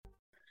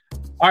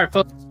All right,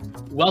 folks,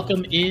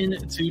 welcome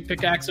in to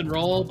Pickaxe and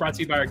Roll, brought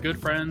to you by our good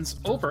friends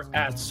over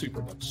at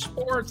Superbook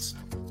Sports.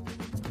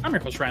 I'm your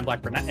host, Ryan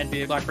Blackburn, at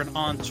NBA Blackburn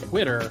on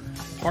Twitter,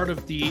 part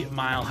of the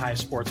Mile High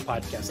Sports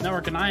Podcast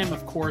Network, and I am,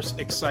 of course,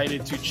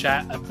 excited to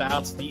chat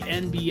about the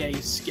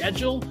NBA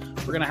schedule.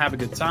 We're going to have a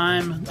good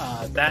time.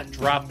 That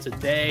dropped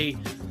today.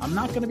 I'm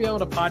not going to be able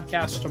to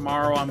podcast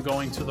tomorrow. I'm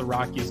going to the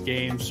Rockies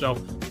game, so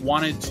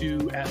wanted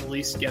to at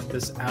least get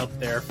this out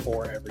there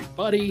for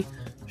everybody.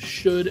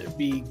 Should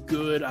be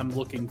good. I'm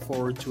looking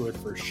forward to it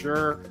for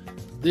sure.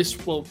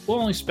 We'll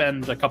only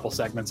spend a couple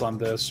segments on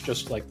this,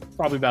 just like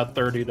probably about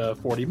 30 to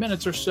 40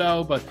 minutes or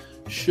so, but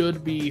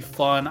should be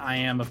fun. I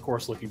am, of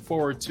course, looking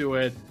forward to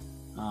it.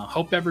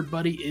 Hope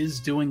everybody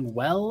is doing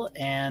well.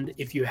 And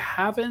if you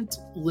haven't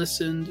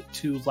listened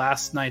to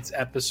last night's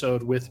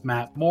episode with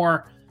Matt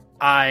Moore,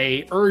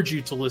 I urge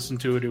you to listen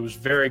to it. It was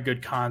very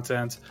good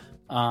content.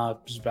 It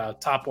was about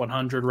top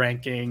 100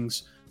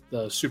 rankings,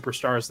 the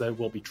superstars that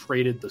will be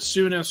traded the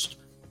soonest.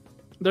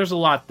 There's a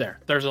lot there.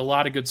 There's a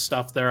lot of good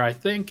stuff there, I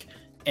think.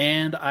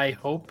 And I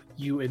hope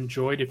you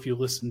enjoyed if you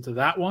listened to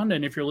that one.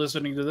 And if you're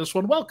listening to this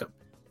one, welcome.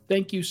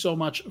 Thank you so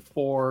much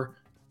for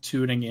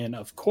tuning in,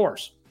 of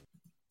course.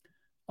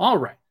 All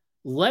right,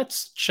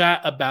 let's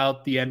chat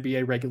about the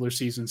NBA regular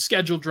season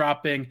schedule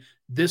dropping.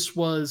 This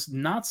was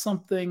not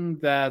something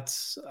that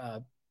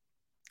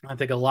I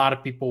think a lot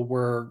of people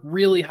were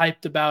really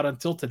hyped about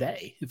until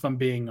today, if I'm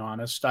being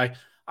honest.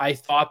 I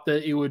thought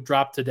that it would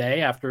drop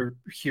today after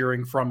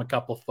hearing from a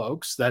couple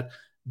folks that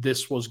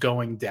this was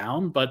going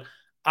down, but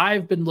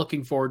I've been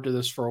looking forward to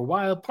this for a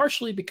while,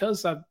 partially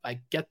because I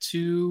get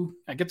to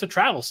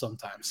travel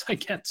sometimes. I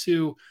get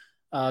to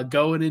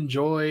go and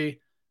enjoy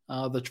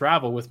the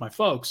travel with my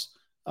folks,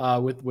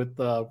 not with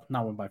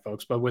my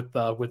folks, but with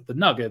the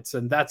Nuggets,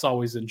 and that's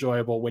always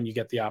enjoyable when you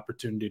get the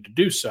opportunity to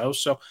do so.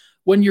 So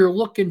when you're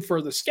looking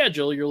for the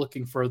schedule, you're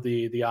looking for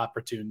the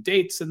opportune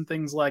dates and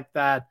things like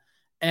that.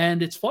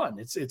 And it's fun.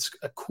 It's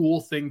a cool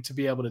thing to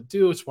be able to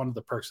do. It's one of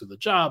the perks of the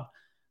job.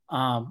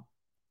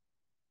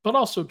 But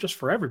also just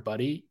for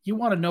everybody, you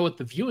want to know what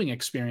the viewing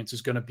experience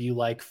is going to be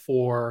like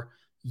for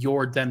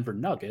your Denver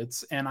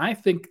Nuggets. And I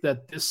think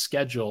that this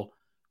schedule,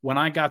 when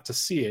I got to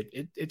see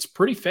it, it's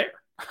pretty fair.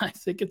 I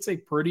think it's a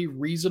pretty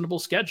reasonable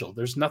schedule.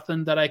 There's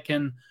nothing that I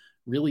can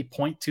really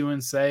point to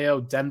and say,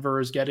 oh, Denver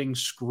is getting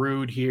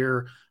screwed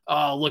here.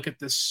 Oh, look at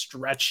this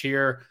stretch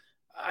here.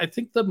 I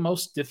think the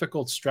most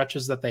difficult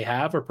stretches that they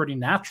have are pretty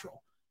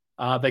natural.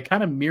 They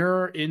kind of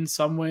mirror in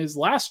some ways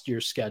last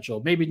year's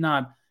schedule, maybe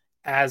not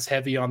as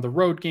heavy on the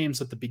road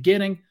games at the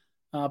beginning,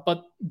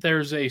 but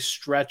there's a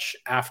stretch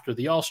after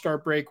the All-Star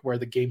break where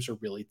the games are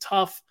really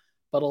tough,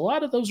 but a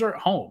lot of those are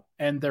at home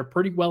and they're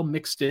pretty well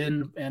mixed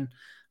in. And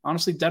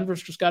honestly,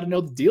 Denver's just got to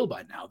know the deal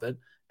by now that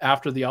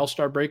after the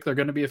All-Star break, they're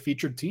going to be a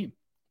featured team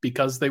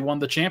because they won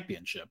the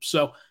championship.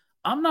 So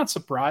I'm not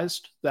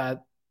surprised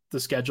that the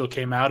schedule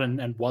came out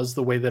and was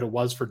the way that it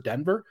was for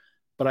Denver,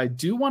 but I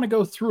do want to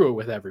go through it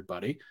with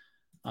everybody.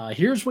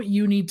 Here's what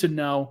you need to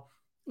know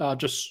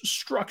just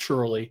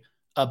structurally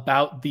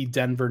about the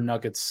Denver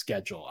Nuggets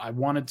schedule. I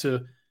wanted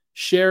to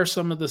share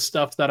some of the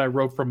stuff that I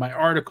wrote from my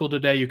article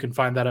today. You can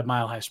find that at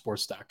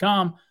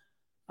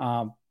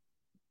milehighsports.com.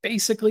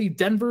 Basically,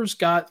 Denver's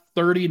got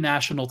 30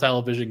 national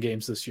television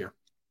games this year.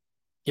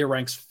 It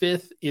ranks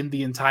 5th in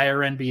the entire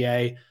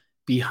NBA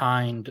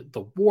behind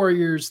the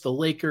Warriors, the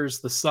Lakers,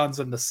 the Suns,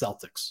 and the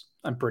Celtics,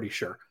 I'm pretty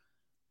sure.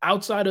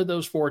 Outside of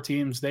those 4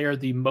 teams, they are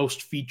the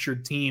most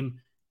featured team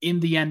in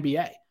the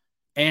NBA.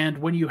 And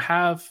when you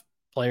have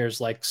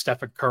players like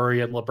Stephen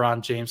Curry and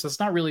LeBron James, that's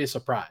not really a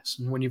surprise.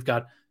 And when you've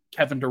got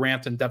Kevin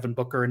Durant and Devin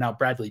Booker and now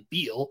Bradley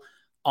Beal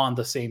on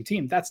the same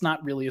team, that's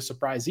not really a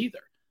surprise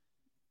either.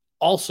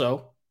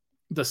 Also,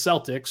 the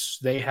Celtics,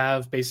 they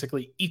have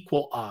basically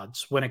equal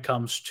odds when it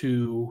comes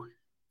to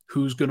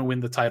who's going to win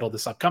the title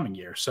this upcoming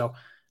year. So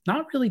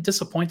not really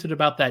disappointed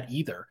about that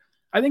either.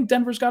 I think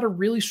Denver's got a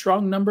really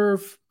strong number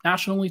of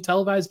nationally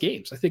televised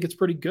games. I think it's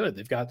pretty good.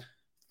 They've got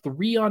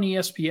 3 on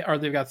ESPN, or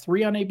they've got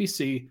 3 on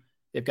ABC.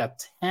 They've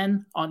got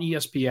 10 on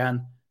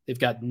ESPN. They've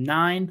got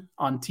 9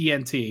 on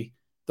TNT.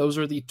 Those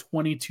are the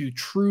 22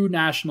 true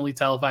nationally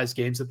televised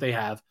games that they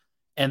have.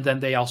 And then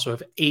they also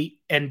have 8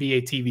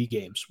 NBA TV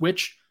games,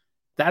 which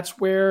that's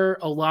where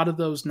a lot of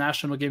those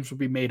national games would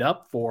be made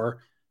up for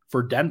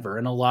Denver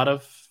in a lot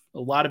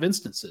of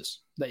instances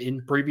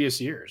in previous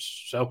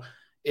years. So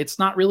it's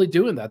not really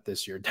doing that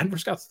this year.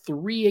 Denver's got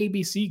 3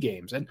 ABC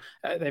games, and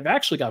they've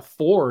actually got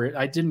 4.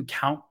 I didn't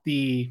count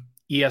the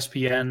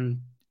ESPN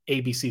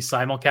ABC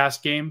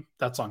simulcast game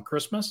that's on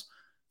Christmas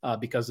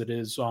because it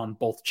is on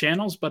both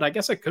channels, but I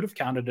guess I could have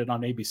counted it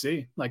on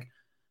ABC.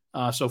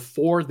 So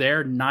 4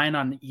 there, 9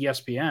 on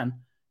ESPN,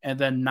 and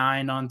then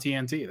 9 on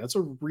TNT. That's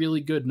a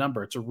really good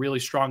number. It's a really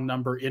strong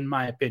number, in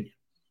my opinion.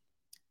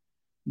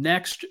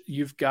 Next,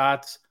 you've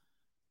got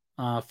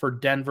for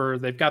Denver,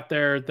 they've got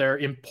their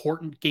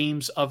important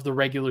games of the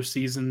regular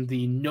season,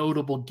 the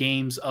notable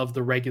games of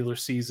the regular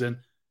season.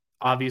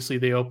 Obviously,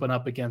 they open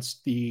up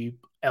against the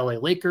LA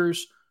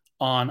Lakers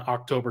on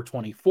October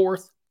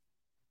 24th.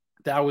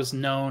 That was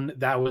known.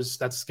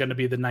 That's going to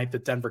be the night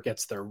that Denver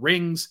gets their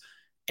rings,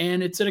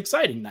 and it's an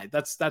exciting night.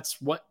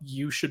 That's what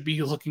you should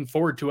be looking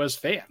forward to as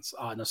fans,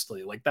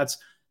 honestly. Like that's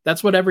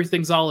what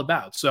everything's all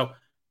about. So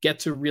get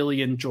to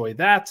really enjoy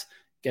that.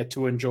 Get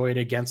to enjoy it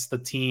against the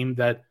team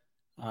that,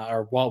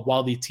 or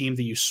while the team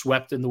that you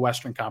swept in the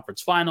Western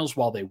Conference Finals,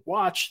 while they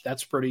watch.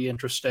 That's pretty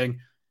interesting.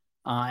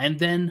 And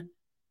then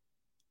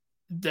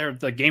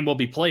the game will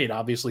be played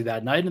obviously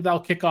that night, and they'll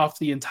kick off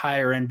the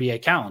entire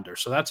NBA calendar.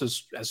 So that's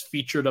as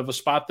featured of a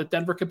spot that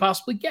Denver could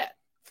possibly get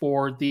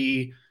for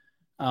the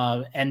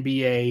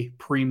NBA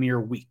Premier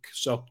Week.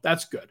 So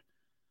that's good.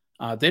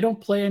 They don't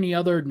play any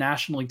other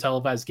nationally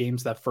televised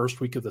games that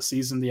first week of the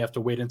season. They have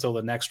to wait until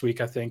the next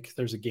week. I think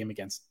there's a game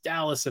against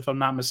Dallas, if I'm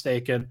not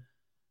mistaken.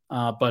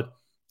 But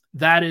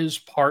that is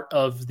part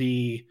of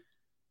the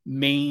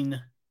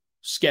main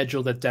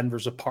schedule that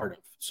Denver's a part of.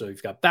 So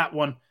you've got that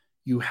one.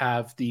 You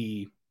have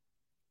the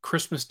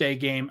Christmas Day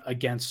game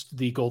against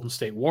the Golden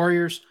State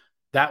Warriors.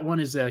 That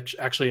one is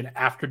actually an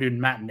afternoon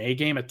matinee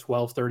game at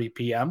 12:30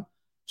 p.m.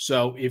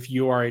 So if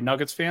you are a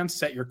Nuggets fan,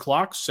 set your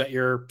clocks, set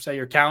your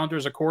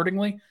calendars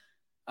accordingly.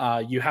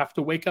 You have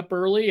to wake up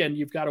early, and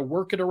you've got to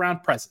work it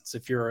around presents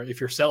if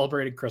you're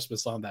celebrating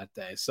Christmas on that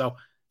day. So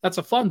that's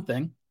a fun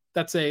thing.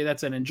 That's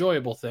an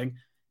enjoyable thing.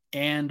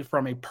 And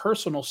from a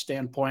personal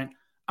standpoint,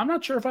 I'm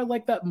not sure if I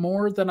like that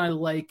more than I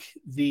like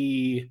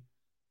the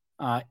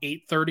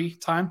 8:30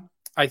 time.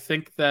 I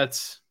think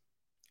that's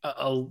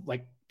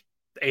like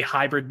a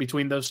hybrid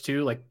between those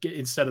two. Like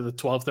instead of the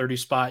 12:30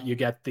 spot, you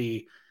get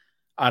the,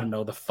 I don't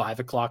know, the 5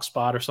 o'clock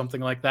spot or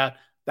something like that.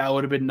 That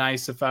would have been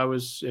nice if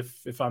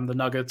I'm the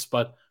Nuggets,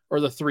 or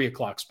the 3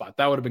 o'clock spot.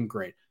 That would have been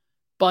great.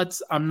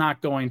 But I'm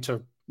not going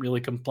to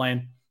really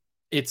complain.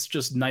 It's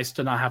just nice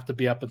to not have to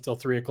be up until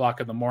 3 o'clock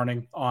in the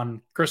morning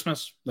on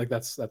Christmas. Like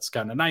that's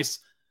kind of nice.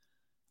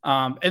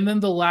 And then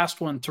the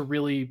last one to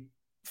really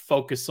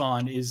focus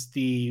on is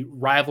the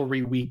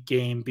rivalry week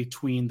game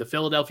between the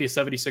Philadelphia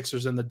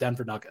 76ers and the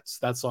Denver Nuggets.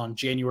 That's on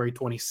January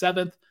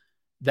 27th.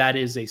 That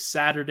is a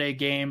Saturday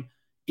game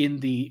in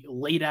the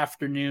late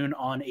afternoon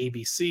on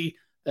ABC.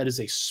 That is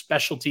a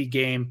specialty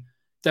game.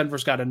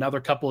 Denver's got another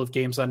couple of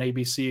games on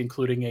ABC,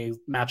 including a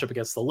matchup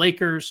against the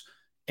Lakers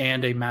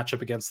and a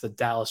matchup against the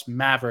Dallas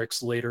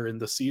Mavericks later in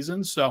the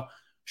season. So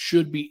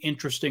should be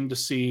interesting to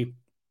see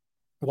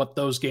what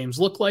those games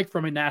look like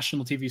from a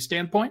national TV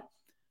standpoint.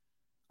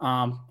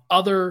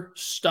 Other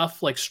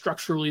stuff like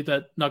structurally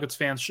that Nuggets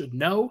fans should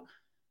know,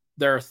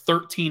 there are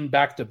 13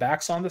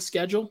 back-to-backs on the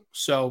schedule.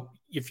 So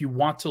if you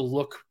want to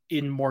look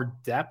in more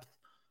depth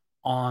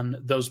on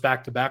those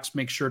back-to-backs,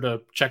 make sure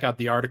to check out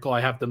the article. I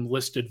have them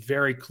listed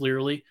very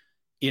clearly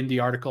in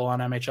the article on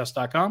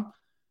MHS.com.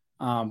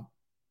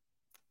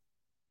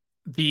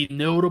 The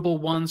notable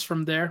ones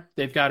from there,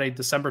 they've got a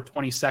December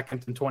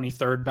 22nd and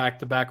 23rd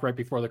back-to-back right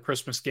before the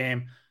Christmas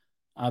game.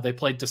 They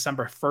played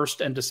December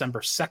 1st and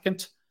December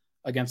 2nd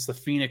against the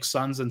Phoenix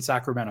Suns and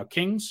Sacramento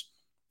Kings.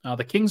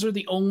 The Kings are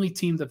the only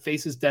team that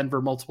faces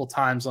Denver multiple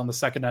times on the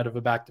second night of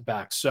a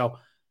back-to-back. So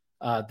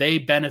they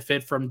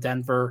benefit from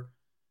Denver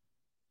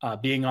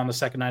being on the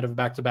second night of a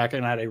back-to-back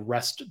and at a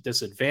rest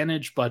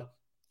disadvantage, but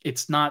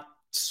it's not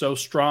so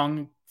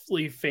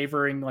strongly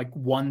favoring like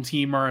one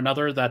team or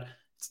another that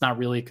it's not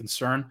really a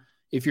concern.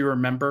 If you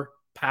remember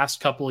past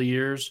couple of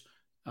years,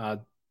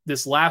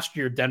 this last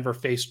year, Denver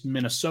faced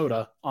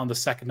Minnesota on the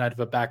second night of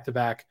a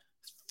back-to-back,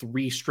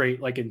 3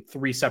 straight, like in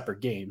 3 separate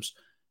games.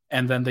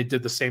 And then they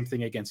did the same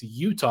thing against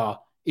Utah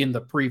in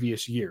the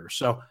previous year.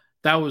 So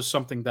that was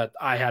something that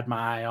I had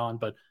my eye on,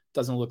 but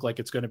doesn't look like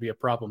it's going to be a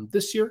problem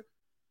this year.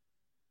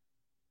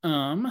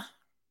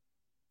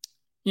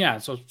 Yeah,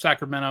 so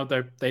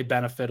Sacramento, they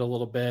benefit a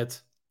little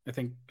bit. I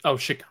think,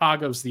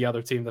 Chicago's the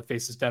other team that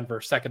faces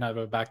Denver second night of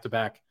a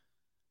back-to-back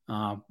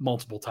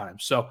multiple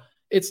times. So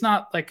it's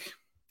not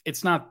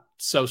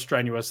so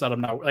strenuous that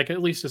I'm not, like,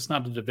 at least it's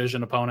not a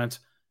division opponent.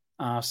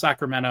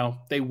 Sacramento,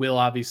 they will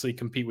obviously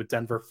compete with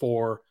Denver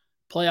for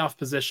playoff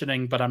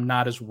positioning, but I'm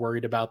not as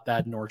worried about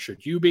that, nor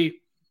should you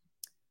be.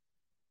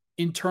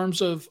 In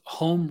terms of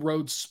home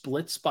road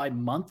splits by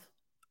month,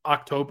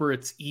 October,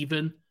 it's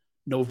even.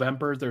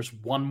 November, there's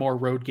one more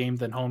road game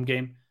than home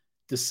game.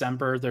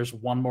 December, there's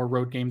one more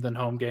road game than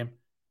home game.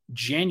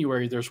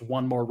 January, there's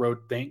one more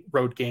road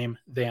game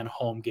than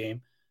home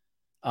game.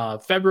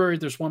 February,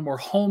 there's one more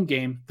home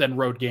game than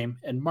road game.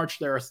 And March,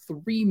 there are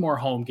 3 more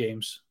home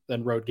games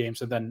than road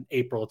games. And then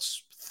April,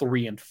 it's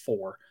 3 and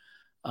 4.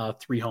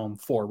 3 home,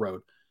 4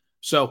 road.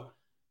 So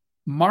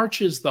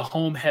March is the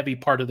home heavy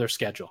part of their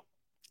schedule.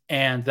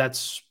 And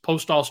that's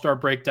post All-Star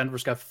break.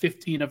 Denver's got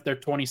 15 of their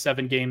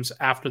 27 games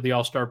after the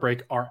All-Star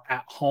break are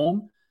at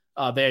home.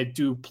 They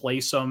do play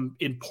some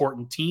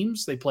important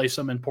teams. They play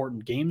some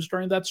important games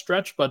during that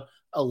stretch, but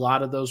a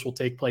lot of those will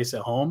take place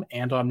at home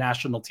and on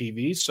national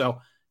TV.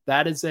 So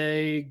that is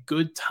a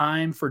good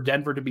time for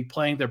Denver to be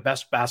playing their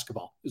best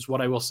basketball, is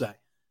what I will say.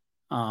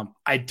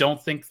 I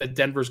don't think that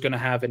Denver's going to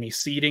have any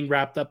seeding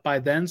wrapped up by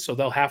then, so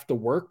they'll have to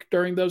work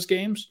during those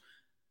games.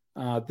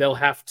 They'll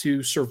have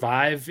to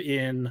survive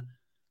in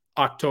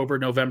October,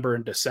 November,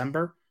 and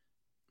December.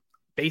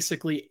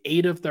 basically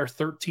 8 of their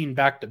 13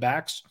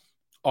 back-to-backs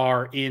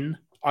are in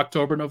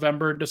October,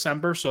 November, and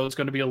December. So it's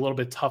going to be a little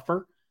bit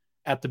tougher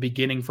at the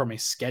beginning from a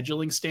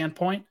scheduling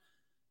standpoint.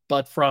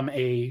 But from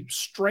a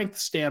strength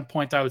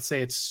standpoint, I would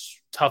say it's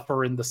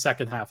tougher in the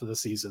second half of the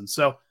season.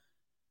 So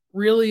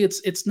really,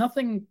 it's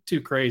nothing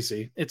too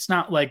crazy. It's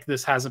not like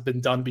this hasn't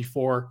been done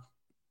before.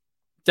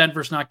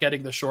 Denver's not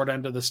getting the short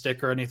end of the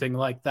stick or anything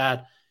like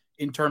that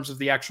in terms of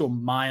the actual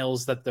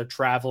miles that they're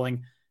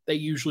traveling. They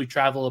usually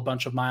travel a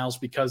bunch of miles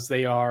because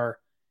they're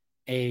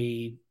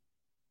a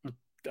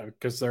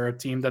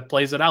team that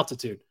plays at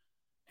altitude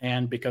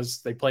and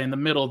because they play in the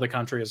middle of the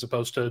country as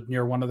opposed to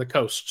near one of the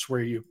coasts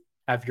where you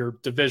have your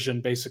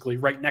division basically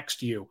right next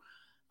to you.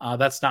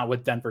 That's not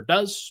what Denver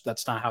does.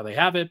 That's not how they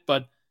have it,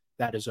 but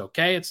that is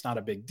okay. It's not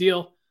a big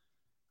deal.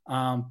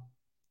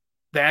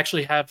 They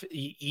actually have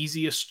the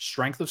easiest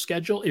strength of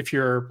schedule if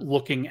you're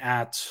looking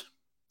at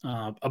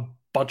a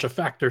bunch of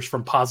factors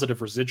from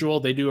positive residual.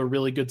 They do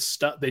really good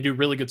stuff. They do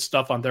really good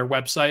stuff on their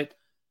website,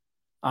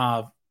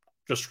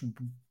 just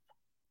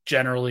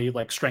generally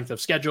like strength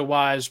of schedule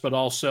wise, but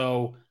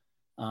also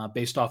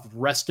based off of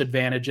rest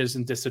advantages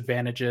and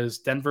disadvantages.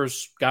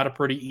 Denver's got a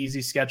pretty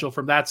easy schedule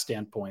from that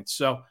standpoint.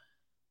 So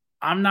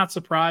I'm not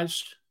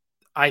surprised.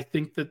 I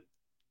think that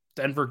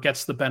Denver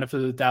gets the benefit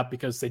of the doubt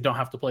because they don't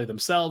have to play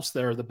themselves.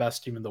 They're the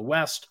best team in the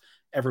West.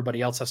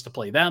 Everybody else has to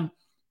play them.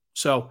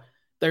 So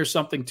there's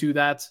something to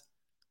that.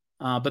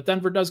 But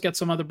Denver does get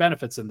some other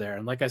benefits in there.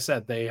 And like I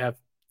said, they have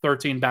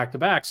 13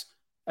 back-to-backs.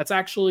 That's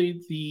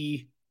actually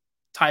the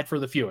tied for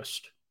the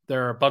fewest.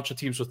 There are a bunch of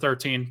teams with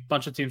 13,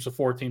 bunch of teams with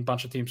 14,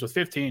 bunch of teams with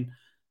 15.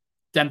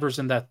 Denver's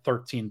in that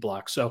 13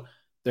 block. So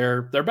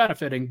they're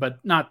benefiting,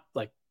 but not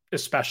like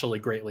especially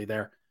greatly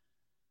there.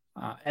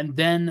 And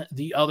then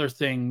the other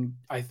thing,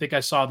 I think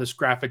I saw this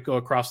graphic go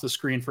across the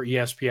screen for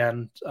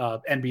ESPN,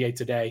 NBA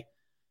Today.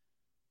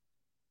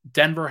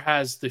 Denver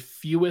has the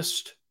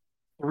fewest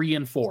 3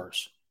 and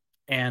 4s.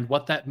 And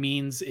what that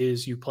means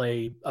is you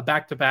play a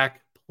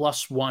back-to-back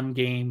plus one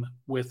game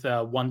with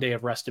 1 day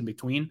of rest in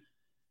between.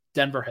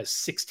 Denver has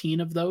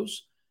 16 of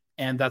those,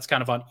 and that's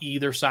kind of on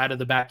either side of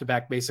the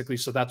back-to-back, basically.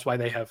 So that's why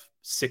they have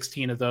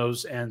 16 of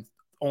those and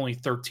only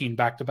 13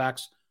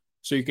 back-to-backs.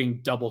 So you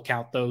can double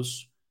count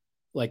those,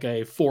 like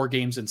a 4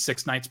 games in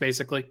 6 nights,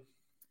 basically.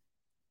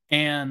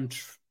 And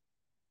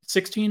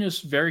 16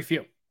 is very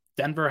few.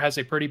 Denver has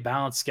a pretty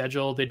balanced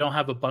schedule. They don't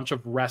have a bunch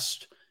of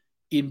rest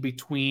in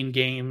between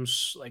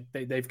games. Like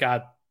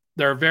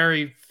there are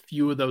very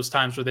few of those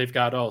times where they've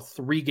got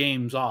 3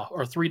 games off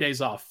or 3 days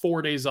off,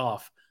 4 days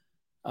off,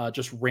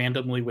 just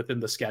randomly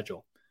within the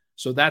schedule.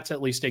 So that's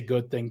at least a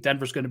good thing.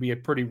 Denver's going to be a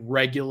pretty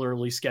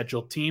regularly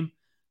scheduled team,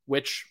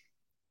 which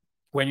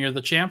when you're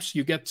the champs,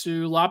 you get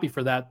to lobby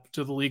for that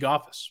to the league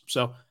office.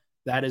 So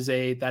that is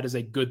a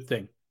good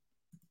thing.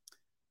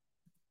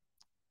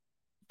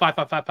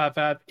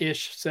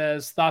 55555-ish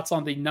says, thoughts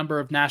on the number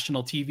of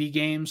national TV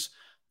games?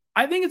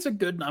 I think it's a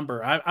good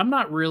number. I'm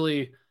not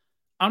going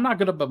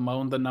to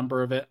bemoan the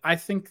number of it. I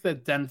think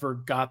that Denver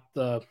got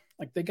the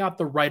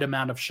right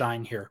amount of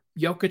shine here.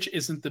 Jokic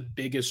isn't the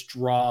biggest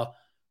draw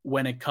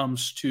when it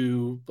comes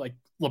to like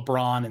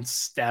LeBron and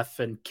Steph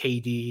and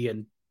KD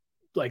and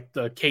like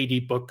the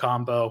KD book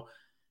combo.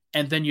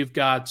 And then you've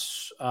got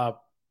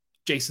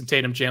Jason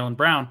Tatum, Jaylen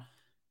Brown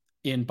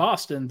in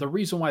Boston. The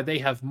reason why they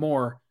have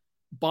more,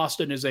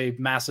 Boston is a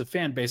massive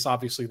fan base.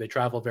 Obviously, they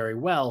travel very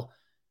well.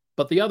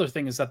 But the other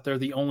thing is that they're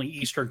the only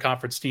Eastern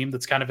Conference team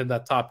that's kind of in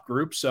that top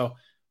group. So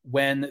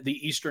when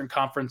the Eastern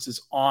Conference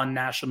is on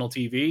national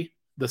TV,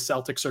 the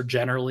Celtics are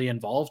generally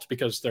involved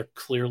because they're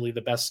clearly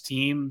the best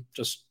team,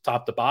 just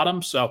top to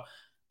bottom. So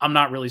I'm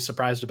not really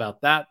surprised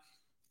about that.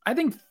 I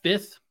think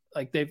 5th,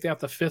 like they've got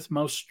the 5th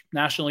most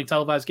nationally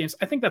televised games.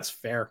 I think that's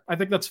fair. I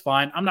think that's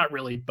fine. I'm not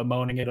really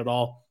bemoaning it at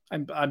all.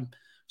 I'm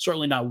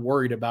certainly not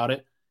worried about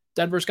it.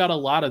 Denver's got a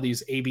lot of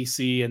these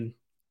ABC and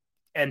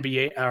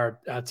NBA or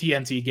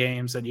TNT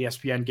games and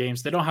ESPN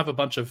games. They don't have a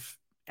bunch of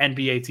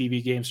NBA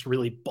TV games to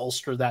really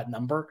bolster that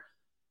number.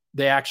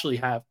 They actually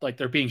have, like,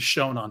 they're being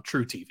shown on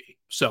True TV.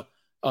 So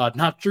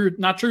not true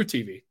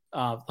TV,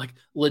 like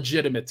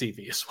legitimate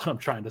TV is what I'm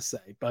trying to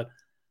say. But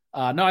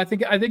no, I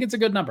think it's a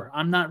good number.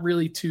 I'm not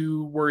really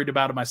too worried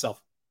about it myself.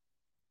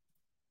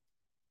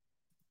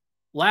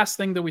 Last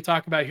thing that we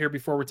talk about here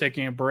before we're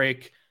taking a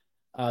break,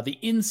 the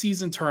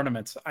in-season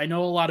tournaments. I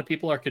know a lot of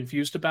people are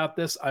confused about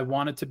this. I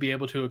wanted to be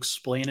able to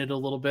explain it a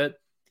little bit.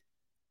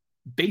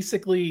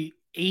 Basically,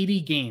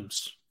 80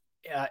 games,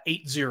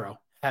 80,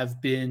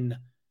 have been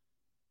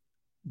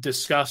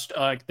discussed.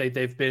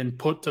 They've been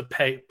put to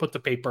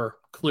paper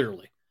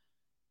clearly.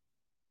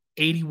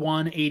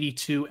 81,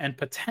 82, and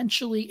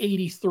potentially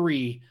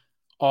 83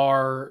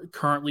 are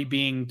currently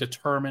being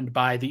determined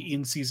by the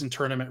in-season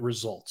tournament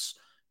results.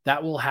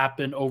 That will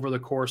happen over the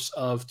course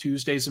of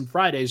Tuesdays and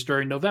Fridays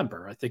during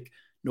November. I think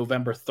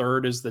November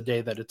 3rd is the day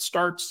that it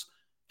starts,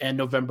 and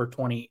November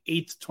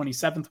 28th,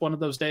 27th, one of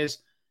those days,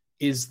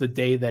 is the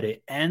day that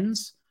it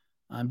ends.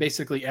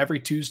 Basically, every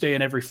Tuesday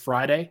and every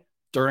Friday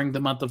during the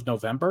month of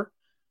November,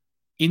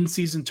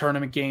 in-season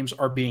tournament games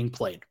are being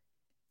played.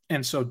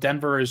 And so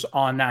Denver is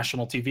on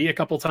national TV a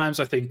couple times.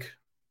 I think,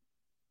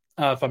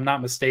 if I'm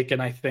not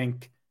mistaken, I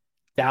think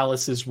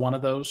Dallas is one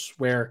of those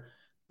where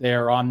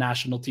they're on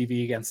national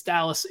TV against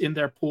Dallas in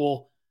their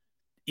pool.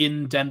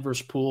 In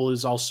Denver's pool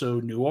is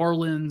also New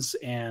Orleans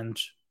and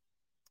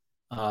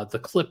the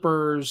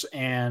Clippers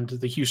and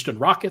the Houston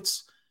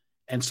Rockets.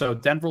 And so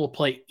Denver will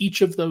play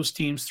each of those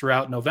teams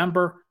throughout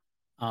November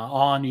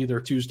on either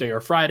Tuesday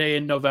or Friday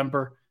in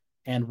November.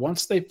 And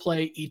once they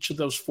play each of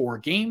those 4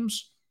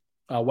 games,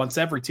 once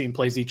every team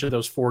plays each of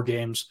those 4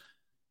 games,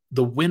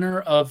 the winner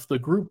of the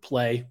group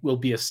play will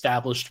be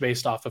established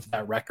based off of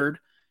that record.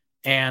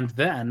 And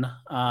then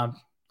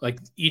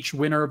each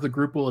winner of the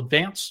group will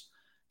advance,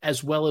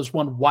 as well as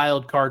one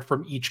wild card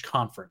from each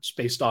conference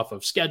based off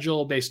of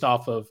schedule, based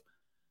off of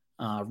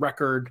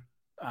record,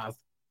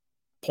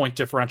 point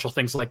differential,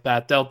 things like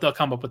that. They'll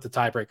come up with the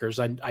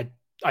tiebreakers.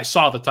 I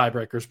saw the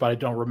tiebreakers, but I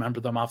don't remember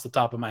them off the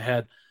top of my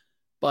head.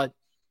 But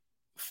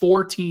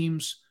 4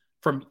 teams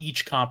from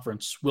each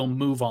conference will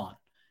move on,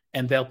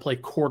 and they'll play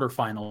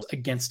quarterfinals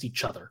against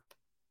each other.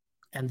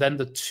 And then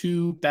the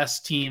 2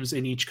 best teams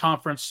in each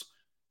conference,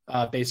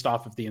 based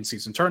off of the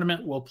in-season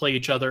tournament, will play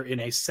each other in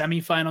a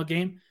semifinal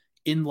game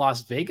in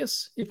Las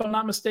Vegas, if I'm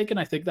not mistaken.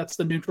 I think that's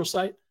the neutral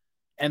site.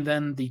 And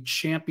then the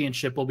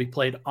championship will be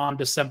played on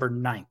December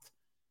 9th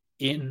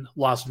in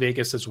Las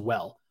Vegas as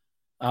well.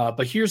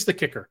 But here's the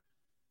kicker.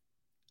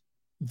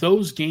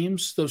 Those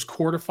games, those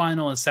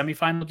quarterfinal and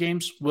semifinal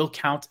games, will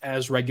count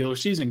as regular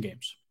season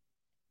games.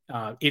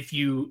 If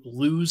you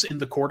lose in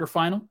the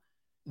quarterfinal,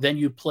 then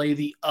you play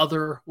the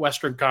other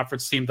Western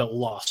Conference team that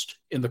lost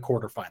in the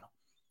quarterfinal.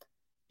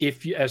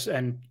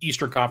 And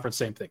Eastern Conference,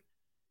 same thing.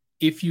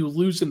 If you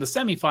lose in the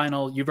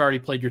semifinal, you've already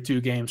played your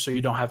 2 games, so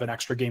you don't have an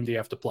extra game that you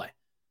have to play.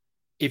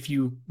 If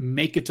you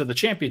make it to the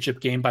championship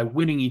game by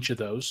winning each of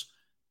those,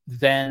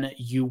 then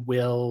you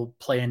will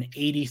play an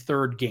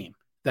 83rd game.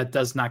 That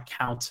does not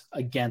count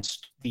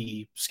against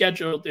the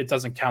schedule. It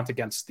doesn't count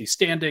against the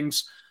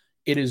standings.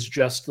 It is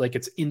just like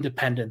its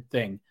independent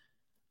thing.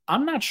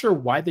 I'm not sure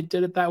why they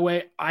did it that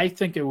way. I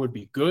think it would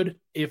be good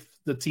if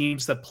the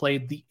teams that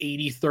played the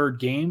 83rd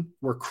game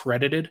were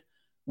credited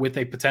with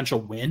a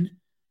potential win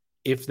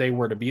if they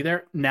were to be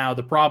there. Now,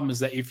 the problem is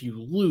that if you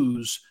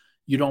lose,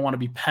 you don't want to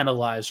be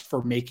penalized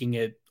for making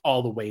it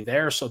all the way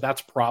there. So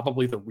that's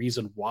probably the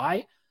reason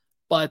why.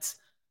 But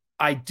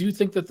I do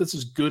think that this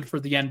is good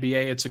for the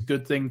NBA. It's a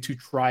good thing to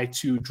try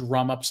to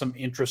drum up some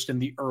interest in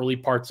the early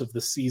parts of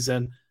the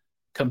season,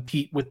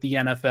 compete with the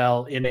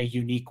NFL in a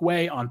unique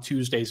way on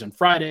Tuesdays and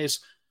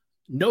Fridays.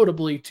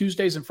 Notably,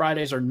 Tuesdays and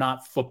Fridays are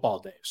not football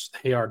days.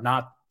 They are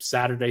not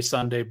Saturday,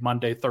 Sunday,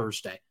 Monday,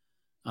 Thursday.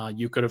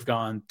 You could have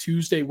gone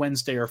Tuesday,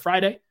 Wednesday, or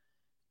Friday,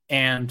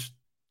 and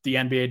the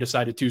NBA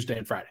decided Tuesday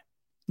and Friday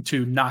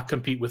to not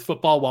compete with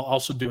football while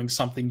also doing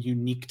something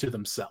unique to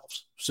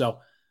themselves. So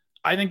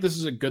I think this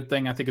is a good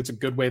thing. I think it's a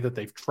good way that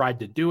they've tried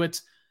to do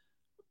it.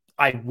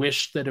 I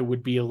wish that it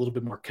would be a little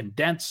bit more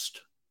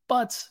condensed,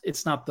 but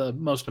it's not the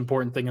most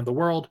important thing in the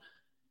world.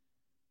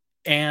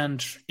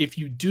 And if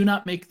you do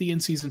not make the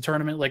in-season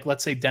tournament, like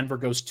let's say Denver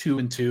goes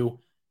 2-2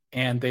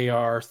 and they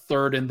are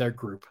 3rd in their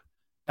group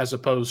as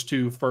opposed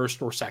to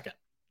 1st or 2nd,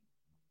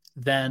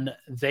 then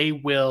they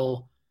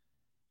will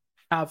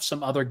have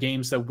some other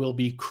games that will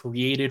be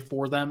created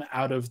for them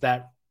out of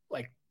that.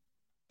 Like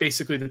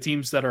basically the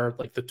teams that are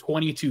like the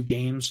 22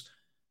 games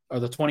or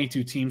the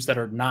 22 teams that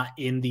are not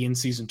in the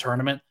in-season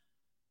tournament,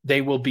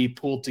 they will be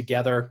pulled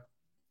together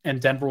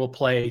and Denver will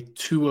play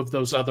 2 of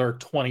those other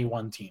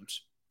 21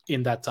 teams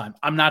in that time.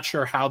 I'm not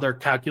sure how they're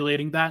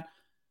calculating that,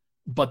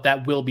 but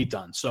that will be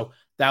done. So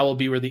that will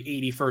be where the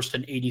 81st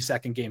and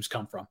 82nd games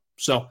come from.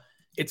 So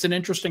it's an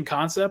interesting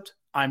concept.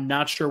 I'm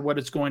not sure what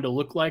it's going to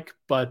look like,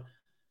 but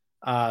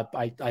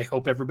I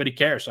hope everybody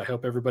cares. I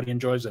hope everybody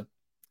enjoys it.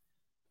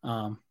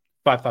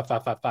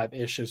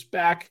 55555-ish is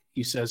back.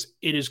 He says,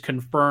 it is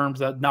confirmed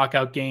that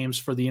knockout games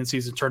for the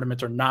in-season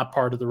tournament are not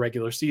part of the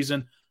regular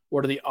season.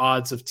 What are the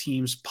odds of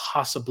teams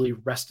possibly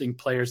resting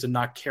players and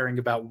not caring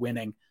about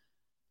winning?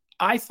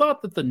 I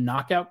thought that the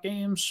knockout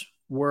games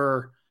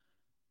were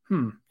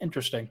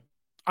interesting.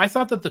 I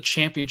thought that the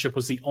championship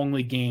was the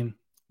only game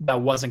that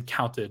wasn't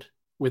counted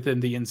within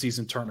the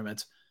in-season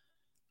tournament.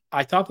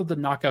 I thought that the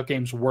knockout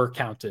games were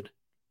counted,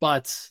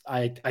 but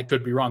I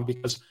could be wrong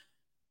because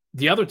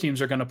the other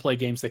teams are going to play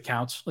games that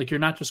count. Like you're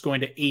not just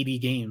going to 80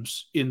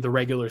 games in the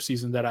regular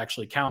season that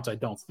actually count, I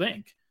don't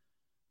think.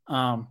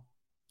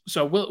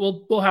 So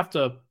we'll have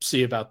to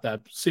see about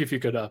that. See if you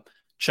could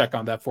check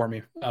on that for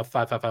me.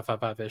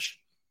 55555-ish.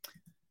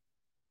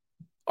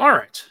 All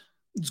right.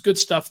 It's good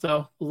stuff,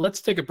 though.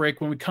 Let's take a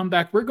break. When we come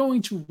back, we're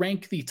going to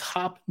rank the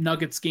top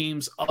Nuggets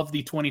games of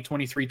the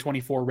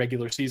 2023-24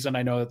 regular season.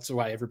 I know that's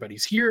why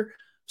everybody's here.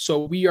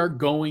 So we are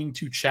going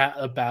to chat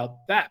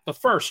about that. But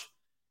first,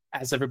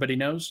 as everybody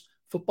knows,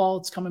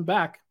 football is coming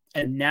back.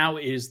 And now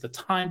is the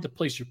time to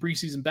place your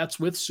preseason bets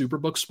with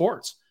Superbook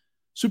Sports.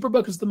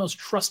 Superbook is the most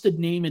trusted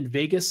name in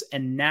Vegas.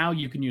 And now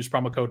you can use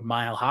promo code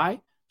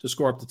MILEHIGH to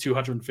score up to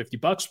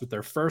 $250 with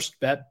their first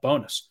bet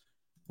bonus.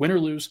 Win or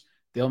lose,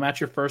 they'll match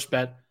your first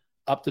bet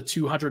up to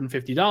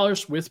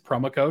 $250 with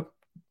promo code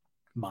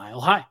Mile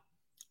High.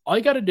 All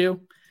you got to do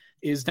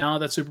is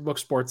download that Superbook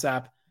Sports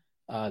app.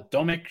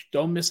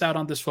 Don't miss out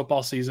on this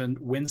football season.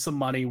 Win some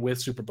money with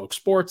Superbook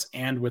Sports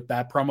and with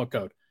that promo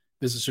code.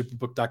 Visit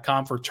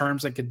superbook.com for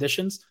terms and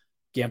conditions.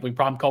 Gambling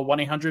problem, call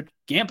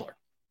 1-800-GAMBLER.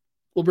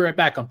 We'll be right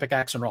back on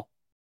Pickaxe and Roll.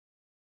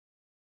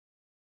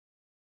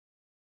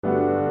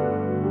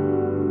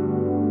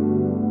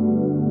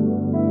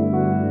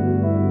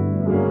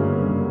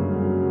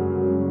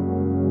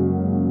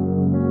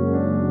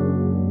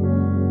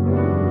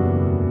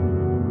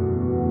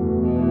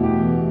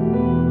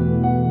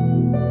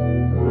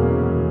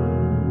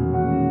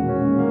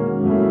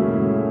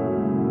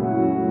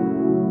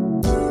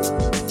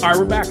 All right,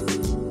 we're back.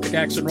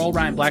 Pickaxe and Roll.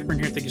 Ryan Blackburn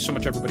here. Thank you so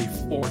much, everybody,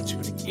 for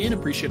tuning in.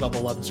 Appreciate all the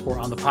love and support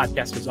on the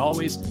podcast as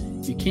always.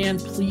 If you can,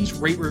 please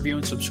rate, review,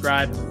 and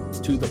subscribe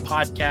to the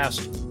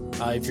podcast.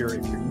 If you're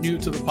new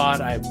to the pod,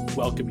 I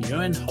welcome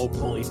you in.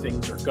 Hopefully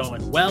things are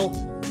going well.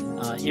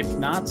 If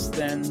not,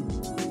 then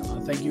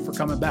thank you for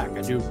coming back.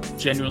 I do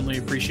genuinely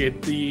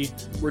appreciate the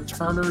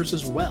returners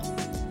as well.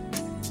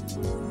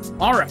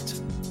 All right.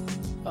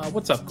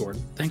 What's up,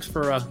 Gordon? Thanks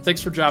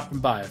for dropping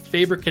by.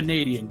 Favorite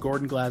Canadian,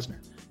 Gordon Glasner.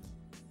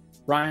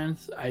 Ryan,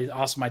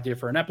 awesome idea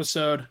for an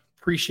episode.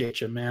 Appreciate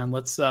you, man.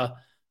 Let's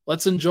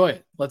enjoy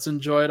it. Let's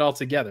enjoy it all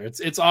together.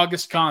 It's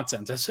August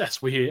content,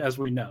 as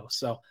we know.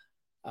 So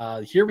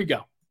here we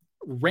go.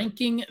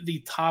 Ranking the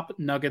top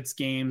Nuggets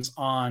games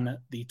on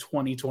the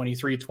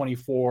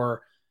 2023-24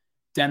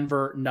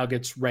 Denver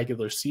Nuggets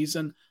regular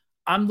season.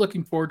 I'm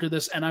looking forward to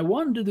this, and I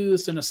wanted to do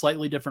this in a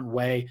slightly different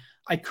way.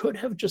 I could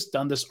have just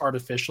done this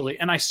artificially,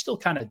 and I still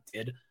kind of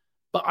did,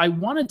 but I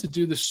wanted to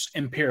do this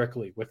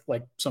empirically with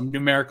like some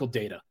numerical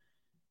data.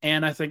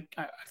 And I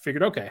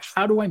figured, okay,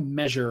 how do I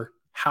measure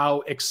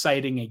how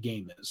exciting a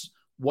game is?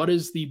 What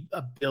is the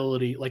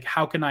ability? Like,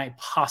 how can I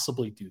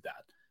possibly do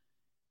that?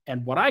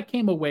 And what I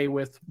came away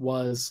with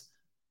was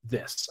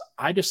this.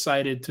 I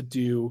decided to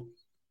do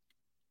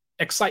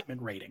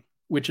excitement rating,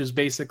 which is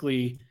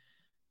basically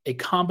a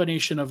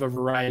combination of a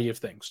variety of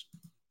things.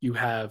 You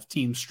have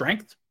team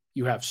strength,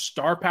 you have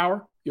star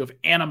power, you have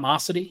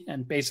animosity,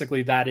 and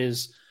basically that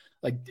is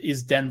like,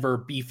 is Denver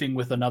beefing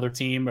with another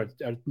team, or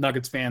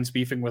Nuggets fans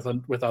beefing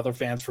with other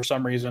fans for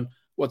some reason?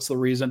 What's the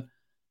reason?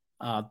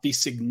 The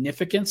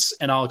significance,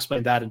 and I'll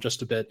explain that in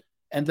just a bit.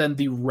 And then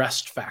the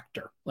rest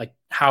factor, like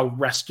how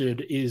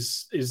rested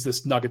is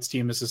this Nuggets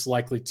team?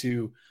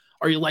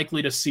 Are you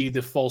likely to see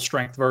the full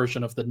strength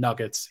version of the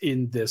Nuggets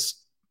in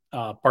this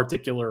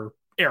particular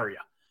area?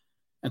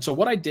 And so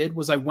what I did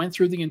was I went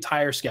through the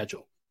entire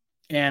schedule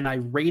and I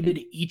rated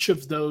each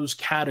of those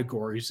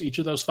categories, each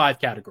of those 5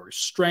 categories: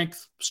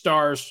 strength,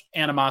 stars,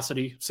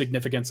 animosity,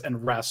 significance,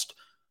 and rest,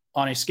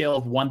 on a scale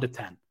of 1 to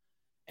 10.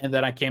 And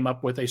then I came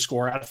up with a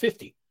score out of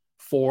 50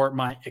 for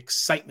my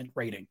excitement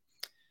rating.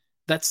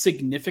 That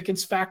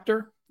significance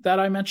factor that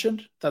I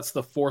mentioned, that's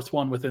the 4th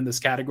one within this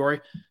category.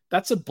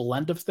 That's a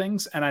blend of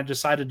things. And I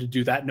decided to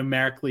do that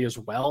numerically as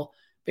well,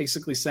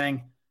 basically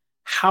saying,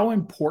 how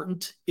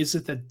important is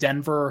it that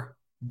Denver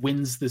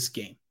wins this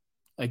game?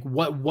 Like,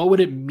 what would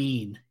it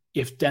mean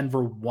if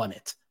Denver won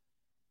it?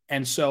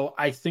 And so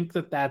I think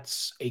that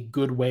that's a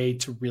good way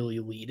to really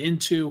lead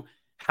into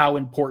how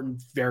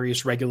important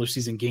various regular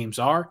season games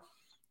are.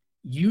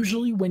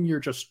 Usually when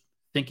you're just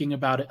thinking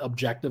about it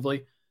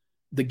objectively,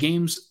 the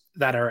games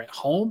that are at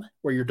home,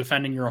 where you're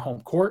defending your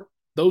home court,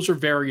 those are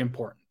very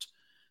important.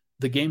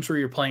 The games where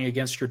you're playing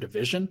against your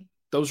division,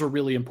 those are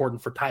really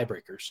important for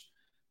tiebreakers.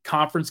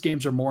 Conference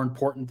games are more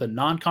important than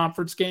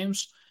non-conference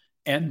games.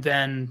 And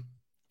then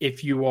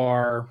if you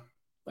are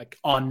like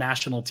on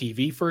national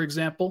TV, for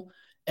example,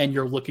 and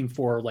you're looking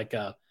for like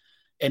an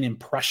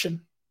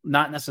impression,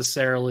 not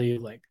necessarily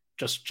like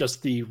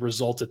just the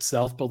result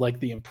itself, but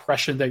like the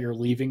impression that you're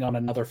leaving on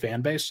another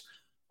fan base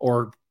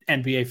or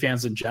NBA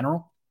fans in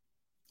general,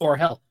 or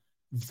hell,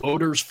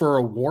 voters for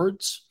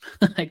awards,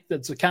 like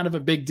that's a kind of a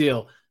big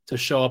deal to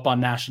show up on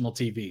national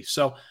TV.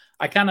 So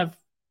I kind of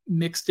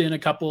mixed in a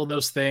couple of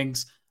those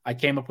things. I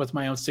came up with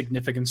my own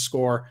significance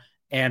score,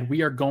 and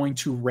we are going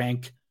to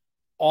rank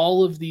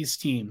all of these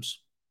teams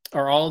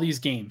or all of these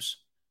games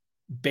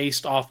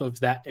based off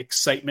of that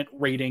excitement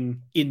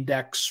rating,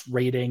 index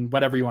rating,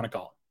 whatever you want to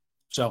call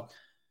it. So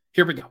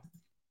here we go.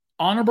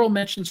 Honorable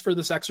mentions for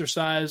this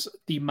exercise: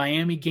 the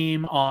Miami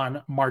game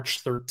on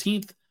March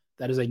 13th.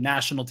 That is a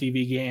national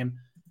TV game.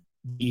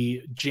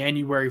 The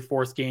January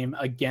 4th game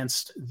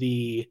against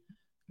the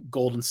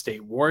Golden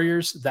State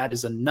Warriors. That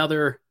is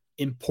another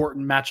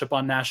important matchup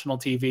on national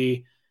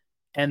TV.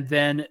 And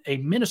then a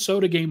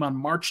Minnesota game on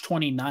March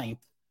 29th.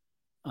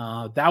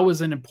 That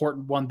was an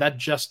important one. That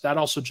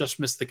also just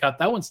missed the cut.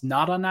 That one's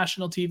not on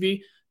national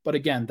TV, but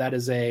again,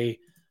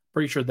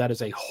 pretty sure that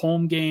is a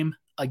home game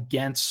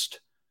against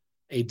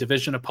a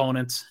division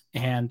opponent,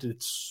 and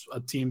it's a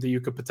team that you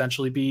could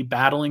potentially be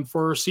battling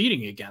for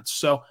seeding against.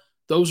 So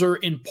those are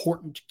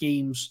important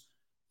games,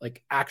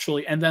 like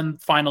actually. And then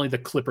finally, the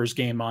Clippers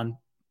game on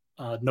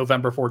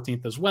November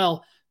 14th as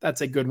well.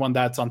 That's a good one.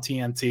 That's on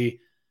TNT.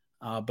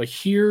 But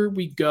here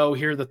we go.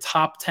 Here are the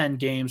top 10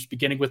 games,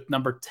 beginning with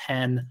number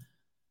 10.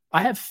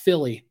 I have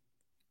Philly,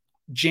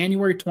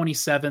 January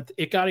 27th.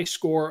 It got a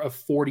score of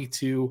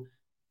 42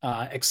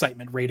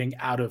 excitement rating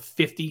out of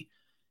 50.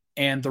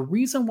 And the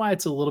reason why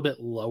it's a little bit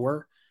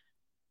lower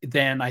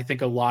than I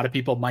think a lot of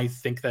people might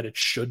think that it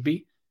should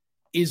be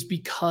is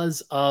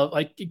because of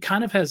like it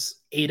kind of has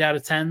 8 out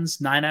of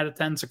 10s, 9 out of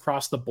 10s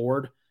across the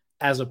board,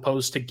 as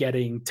opposed to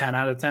getting 10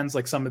 out of 10s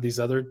like some of these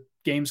other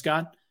games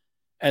got.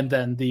 And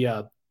then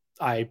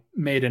I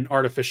made an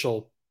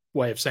artificial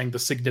way of saying the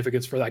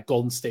significance for that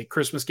Golden State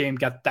Christmas game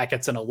that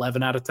gets an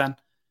 11 out of 10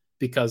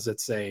 because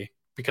it's the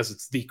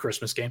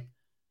Christmas game.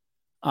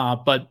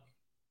 But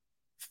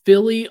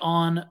Philly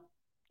on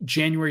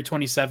January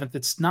 27th,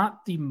 it's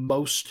not the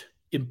most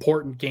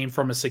important game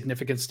from a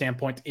significant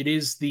standpoint. It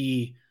is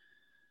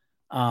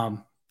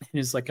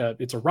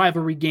it's a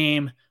rivalry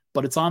game,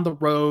 but it's on the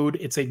road.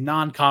 It's a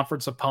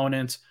non-conference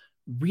opponent.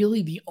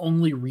 Really, the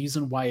only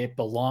reason why it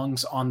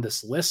belongs on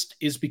this list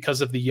is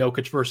because of the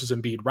Jokic versus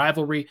Embiid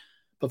rivalry.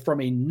 But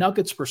from a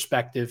Nuggets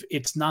perspective,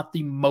 it's not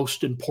the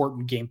most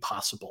important game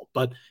possible.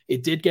 But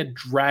it did get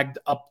dragged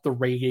up the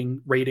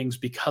ratings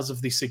because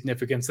of the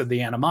significance of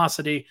the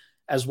animosity,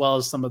 as well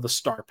as some of the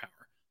star power.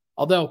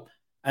 Although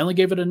I only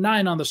gave it a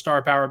 9 on the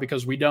star power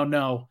because we don't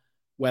know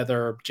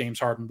whether James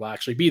Harden will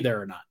actually be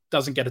there or not.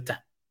 Doesn't get a 10.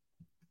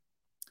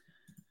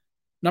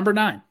 Number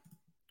 9,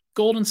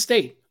 Golden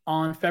State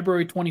on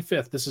February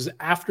 25th. This is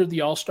after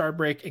the All-Star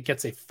break. It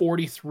gets a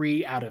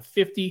 43 out of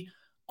 50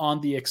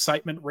 on the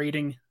excitement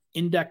rating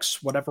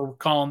index, whatever we're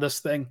calling this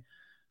thing.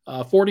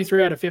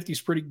 43 out of 50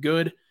 is pretty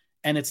good,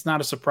 and it's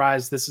not a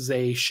surprise. This is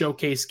a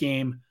showcase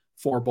game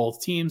for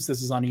both teams.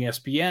 This is on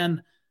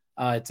ESPN.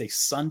 It's a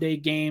Sunday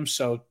game,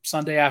 so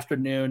Sunday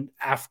afternoon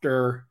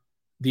after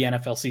the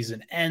NFL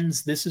season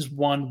ends. This is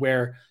one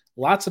where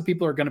lots of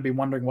people are going to be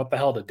wondering what the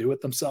hell to do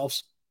with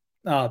themselves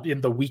in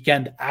the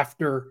weekend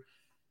after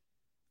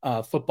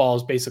football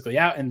is basically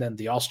out, and then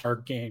the All-Star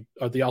game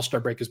or the All-Star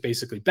break is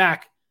basically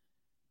back.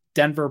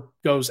 Denver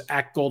goes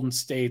at Golden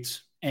State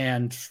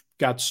and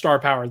got star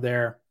power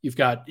there. You've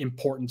got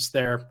importance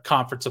there,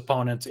 conference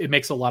opponents. It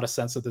makes a lot of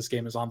sense that this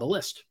game is on the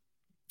list.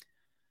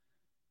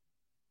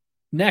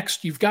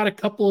 Next, you've got a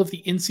couple of the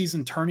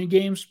in-season tourney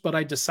games, but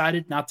I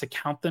decided not to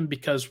count them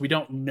because we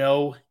don't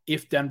know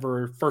if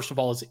Denver, first of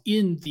all, is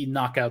in the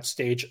knockout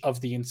stage of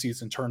the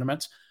in-season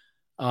tournament,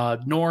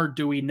 nor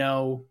do we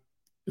know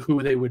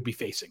who they would be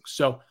facing.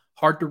 So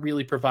hard to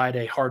really provide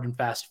a hard and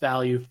fast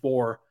value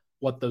for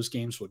what those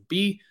games would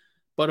be.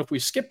 But if we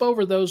skip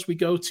over those, we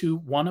go to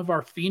one of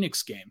our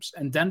Phoenix games,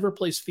 and Denver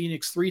plays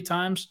Phoenix 3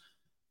 times.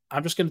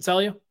 I'm just going to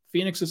tell you,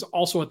 Phoenix is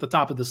also at the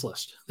top of this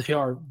list. They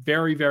are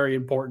very, very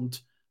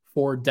important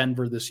for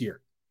Denver this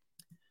year.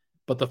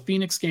 But the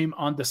Phoenix game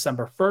on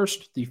December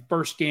 1st, the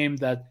first game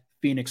that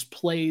Phoenix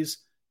plays,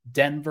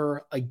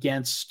 Denver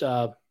against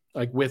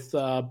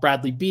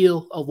Bradley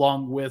Beal,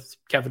 along with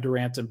Kevin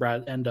Durant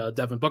and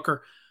Devin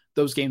Booker.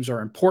 Those games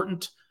are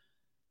important.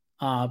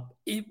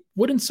 It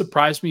wouldn't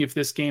surprise me if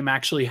this game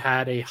actually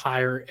had a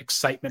higher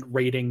excitement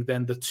rating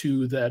than the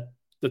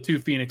two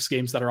Phoenix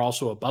games that are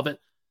also above it.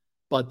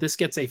 But this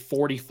gets a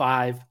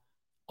 45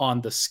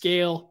 on the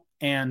scale.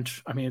 And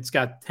I mean, it's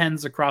got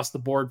 10s across the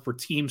board for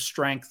team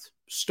strength,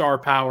 star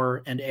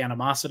power, and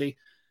animosity.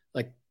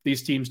 Like,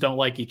 these teams don't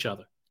like each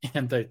other,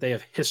 and they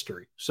have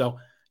history. So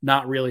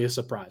not really a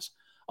surprise.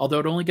 Although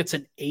it only gets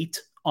an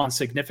 8 on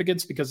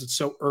significance because it's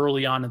so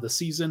early on in the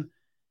season,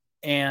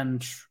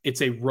 and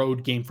it's a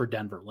road game for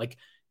Denver. Like,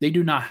 they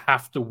do not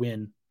have to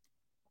win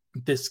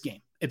this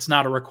game. It's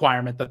not a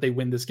requirement that they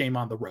win this game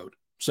on the road.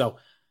 So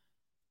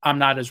I'm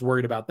not as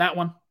worried about that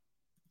one.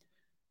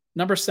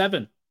 Number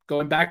 7.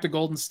 Going back to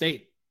Golden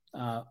State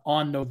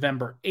on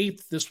November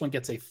 8th, this one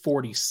gets a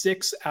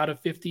 46 out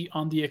of 50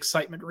 on the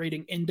excitement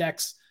rating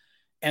index.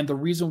 And the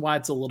reason why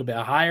it's a little bit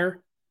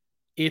higher,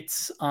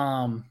 it's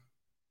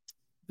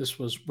this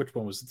was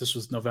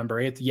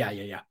November 8th.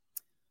 Yeah.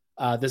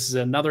 This is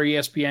another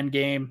ESPN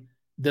game.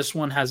 This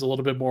one has a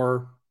little bit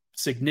more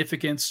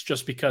significance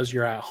just because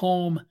you're at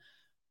home.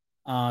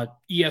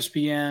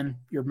 ESPN,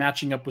 you're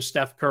matching up with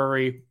Steph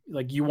Curry.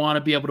 Like, you want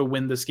to be able to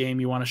win this game.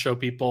 You want to show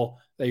people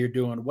that you're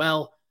doing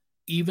well.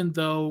 Even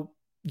though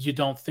you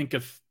don't think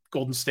of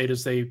Golden State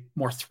as a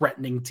more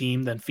threatening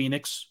team than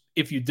Phoenix,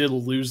 if you did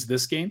lose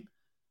this game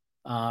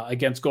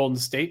against Golden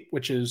State,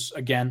 which is,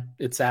 again,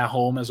 it's at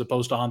home as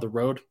opposed to on the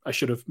road. I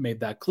should have made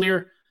that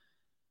clear.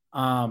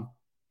 That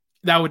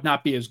would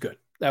not be as good.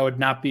 That would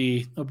not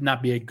be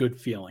a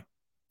good feeling.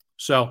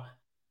 So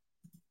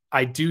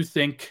I do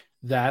think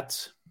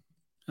that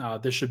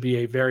this should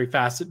be a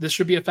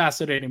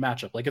fascinating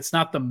matchup. Like, it's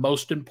not the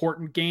most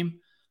important game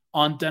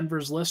on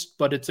Denver's list,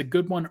 but it's a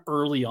good one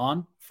early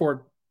on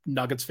for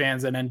Nuggets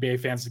fans and NBA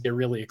fans to get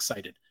really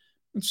excited.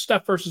 It's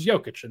Steph versus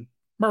Jokic and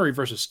Murray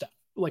versus Steph.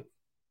 Like,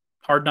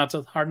 hard not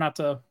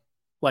to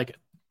like it.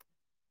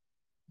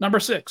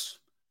 Number 6,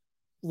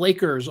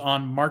 Lakers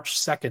on March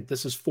 2nd.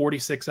 This is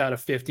 46 out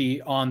of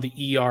 50 on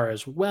the ER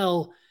as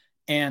well.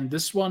 And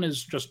this one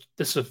is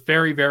a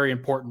very, very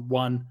important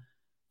one.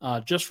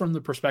 just from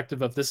the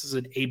perspective of this is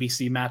an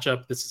ABC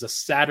matchup. This is a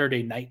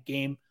Saturday night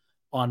game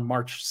on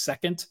March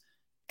 2nd,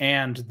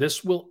 and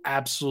this will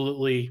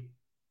absolutely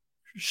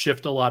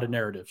shift a lot of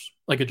narratives.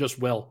 Like it just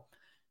will.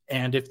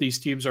 And if these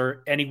teams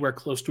are anywhere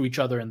close to each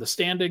other in the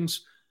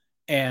standings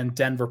and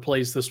Denver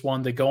plays this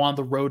one, they go on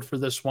the road for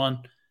this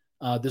one.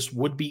 This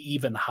would be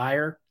even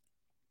higher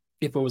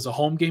if it was a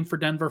home game for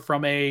Denver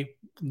from a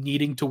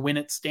needing to win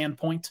it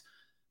standpoint.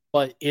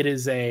 But it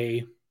is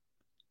a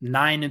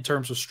 9 in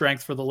terms of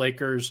strength for the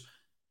Lakers,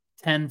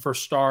 10 for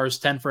stars,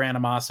 10 for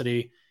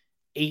animosity,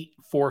 8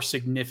 for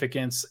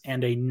significance,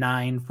 and a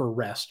 9 for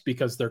rest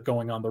because they're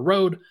going on the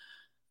road.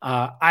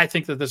 I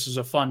think that this is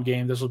a fun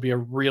game. This will be a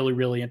really,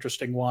 really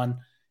interesting one.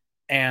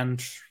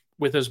 And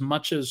with as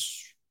much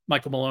as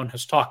Michael Malone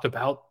has talked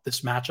about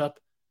this matchup,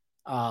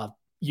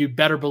 you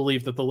better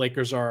believe that the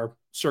Lakers are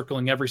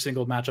circling every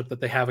single matchup that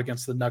they have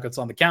against the Nuggets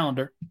on the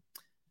calendar.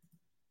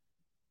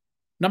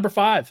 Number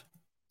 5.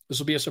 This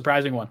will be a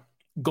surprising one.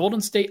 Golden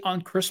State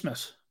on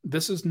Christmas.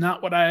 This is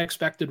not what I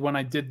expected when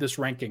I did this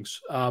rankings,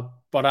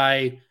 but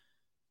I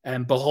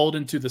am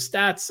beholden to the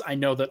stats. I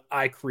know that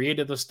I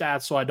created the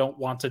stats, so I don't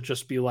want to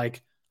just be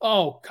like,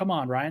 oh, come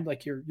on, Ryan.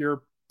 Like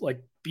you're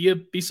like,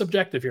 be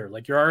subjective here.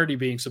 Like you're already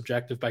being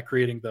subjective by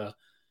creating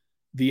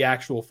the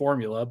actual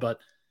formula. But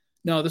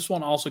no, this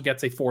one also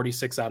gets a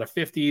 46 out of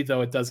 50,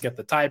 though it does get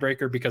the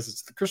tiebreaker because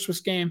it's the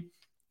Christmas game.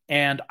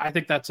 And I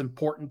think that's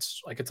important.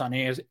 Like it's on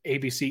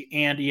ABC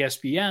and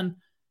ESPN.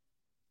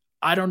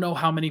 I don't know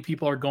how many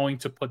people are going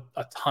to put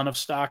a ton of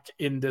stock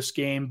in this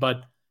game,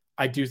 but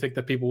I do think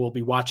that people will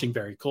be watching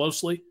very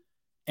closely.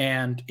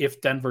 And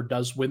if Denver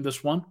does win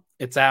this one,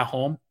 it's at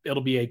home.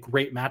 It'll be a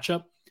great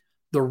matchup.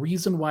 The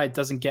reason why it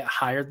doesn't get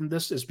higher than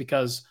this is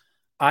because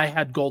I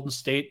had Golden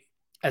State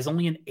as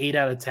only an 8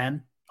 out of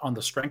 10 on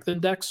the strength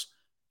index,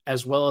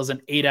 as well as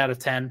an 8 out of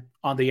 10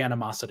 on the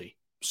animosity.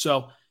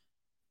 So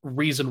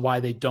reason why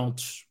they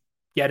don't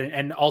get it.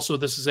 And also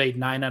this is a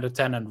 9 out of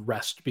 10 on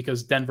rest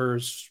because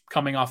Denver's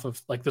coming off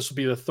of like, this will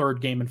be the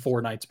third game in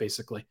 4 nights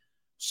basically.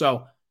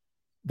 So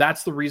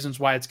that's the reasons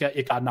why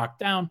it got knocked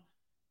down.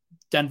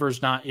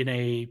 Denver's not in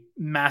a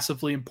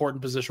massively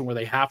important position where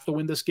they have to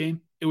win this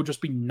game. It would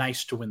just be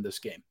nice to win this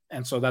game.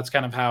 And so that's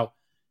kind of how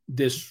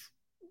this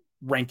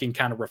ranking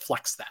kind of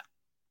reflects that.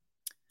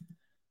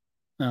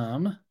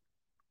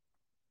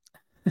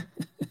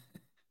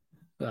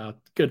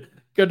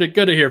 Good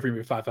to hear from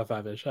you,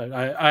 555-ish.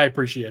 I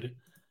appreciate it.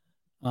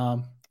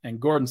 And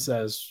Gordon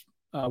says,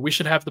 we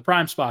should have the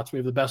prime spots. We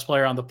have the best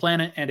player on the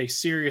planet and a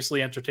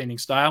seriously entertaining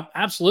style.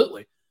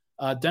 Absolutely.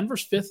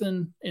 Denver's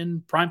 5th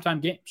in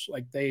primetime games.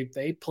 Like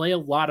they play a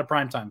lot of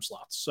primetime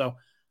slots. So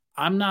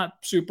I'm not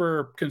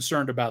super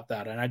concerned about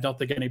that. And I don't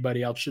think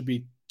anybody else should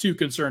be too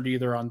concerned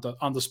either on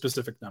the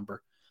specific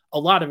number. A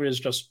lot of it is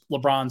just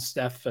LeBron,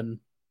 Steph, and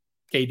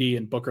KD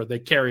and Booker. They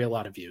carry a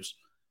lot of views.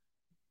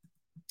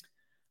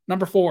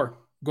 Number 4,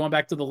 going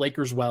back to the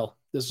Lakers. Well,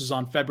 this is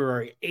on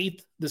February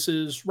 8th. This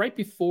is right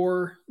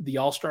before the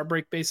All-Star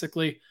break,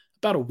 basically,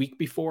 about a week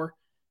before.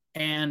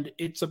 And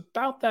it's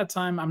about that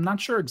time. I'm not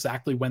sure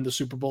exactly when the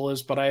Super Bowl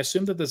is, but I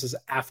assume that this is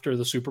after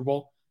the Super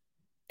Bowl.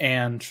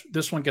 And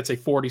this one gets a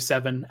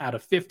 47 out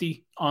of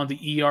 50 on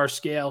the ER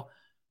scale.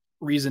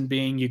 Reason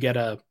being, you get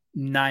a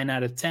 9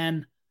 out of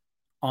 10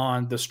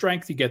 on the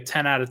strength. You get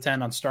 10 out of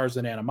 10 on stars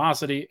and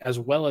animosity, as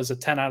well as a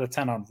 10 out of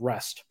 10 on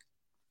rest.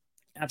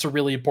 That's a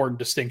really important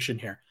distinction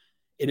here.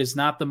 It is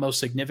not the most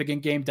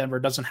significant game. Denver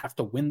doesn't have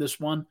to win this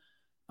one.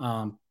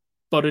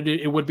 But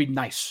it would be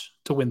nice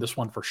to win this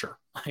one for sure.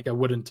 Like I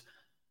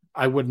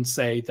wouldn't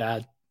say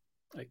that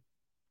like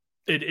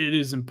it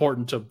is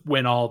important to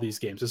win all these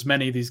games, as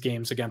many of these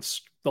games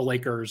against the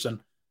Lakers and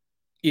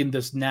in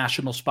this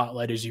national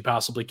spotlight as you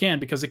possibly can,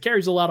 because it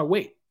carries a lot of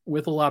weight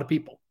with a lot of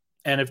people.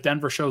 And if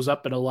Denver shows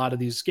up in a lot of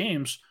these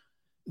games,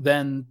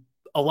 then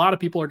a lot of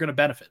people are going to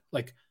benefit.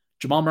 Like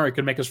Jamal Murray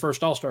could make his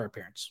first All-Star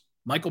appearance.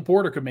 Michael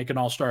Porter could make an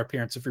All-Star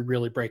appearance if he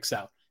really breaks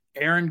out.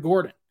 Aaron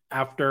Gordon,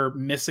 after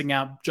missing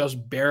out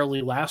just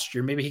barely last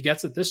year, maybe he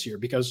gets it this year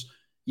because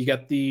you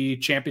get the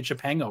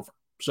championship hangover.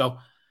 So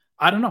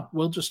I don't know.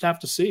 We'll just have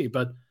to see.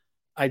 But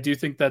I do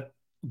think that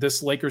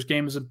this Lakers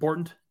game is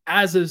important,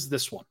 as is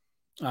this one.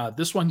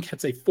 This one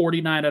gets a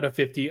 49 out of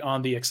 50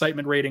 on the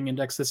excitement rating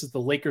index. This is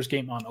the Lakers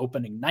game on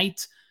opening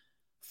night.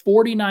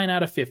 49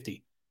 out of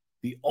 50.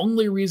 The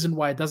only reason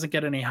why it doesn't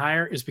get any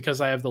higher is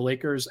because I have the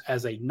Lakers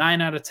as a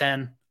 9 out of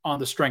 10 on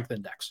the strength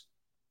index.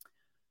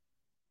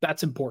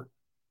 That's important.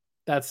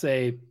 That's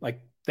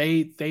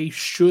they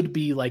should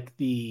be like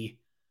the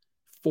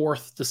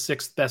 4th to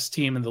 6th best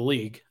team in the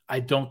league. I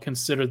don't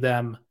consider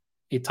them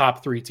a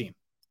top 3 team.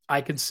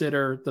 I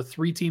consider the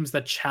 3 teams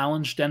that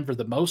challenged Denver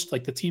the most,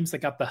 like the teams that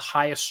got the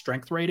highest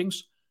strength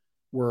ratings,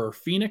 were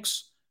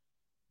Phoenix,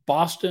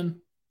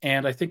 Boston,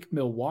 and I think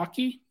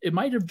Milwaukee. It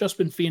might have just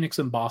been Phoenix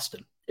and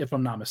Boston, if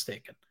I'm not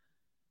mistaken.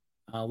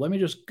 Let me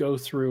just go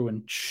through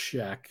and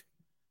check.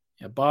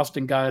 Yeah,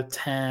 Boston got a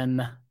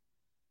 10.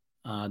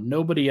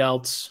 Nobody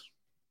else.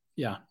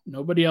 Yeah,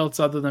 nobody else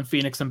other than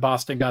Phoenix and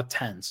Boston got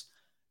 10s.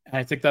 And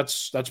I think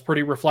that's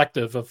pretty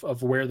reflective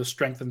of where the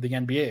strength in the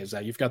NBA is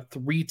at. You've got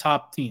three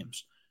top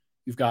teams.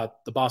 You've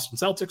got the Boston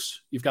Celtics,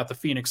 you've got the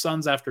Phoenix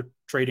Suns after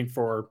trading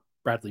for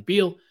Bradley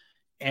Beal,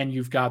 and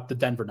you've got the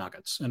Denver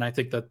Nuggets. And I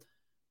think that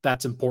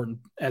that's important,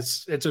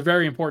 as it's a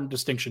very important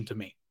distinction to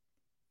me.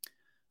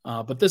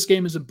 But this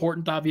game is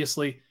important,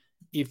 obviously.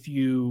 If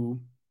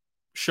you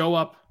show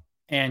up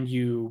and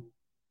you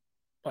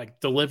like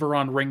deliver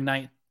on ring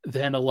night,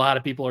 then a lot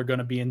of people are going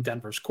to be in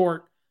Denver's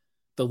court.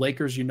 The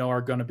Lakers,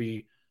 are going to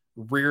be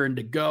rearing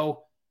to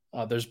go.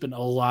 There's been a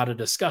lot of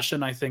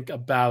discussion, I think,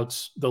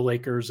 about the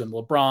Lakers and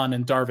LeBron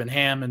and Darvin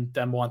Ham and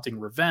them wanting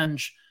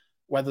revenge.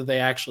 Whether they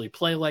actually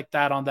play like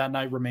that on that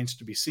night remains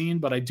to be seen,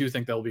 but I do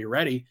think they'll be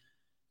ready.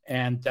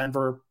 And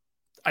Denver,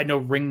 I know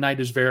ring night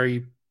is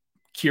very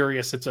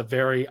curious. It's a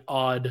very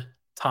odd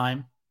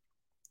time,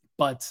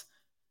 but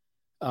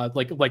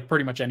like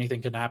pretty much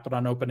anything can happen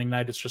on opening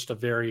night. It's just a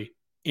very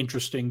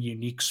interesting,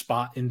 unique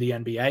spot in the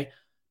NBA.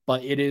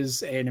 But it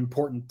is an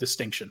important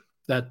distinction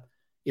that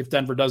if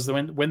Denver does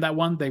win that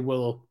one, they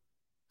will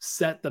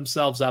set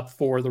themselves up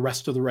for the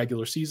rest of the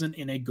regular season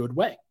in a good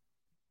way.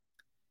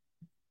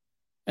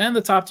 And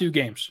the top two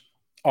games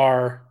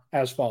are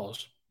as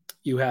follows.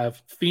 You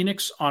have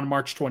Phoenix on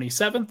March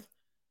 27th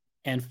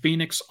and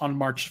Phoenix on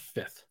March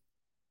 5th.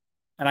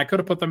 And I could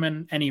have put them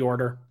in any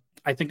order.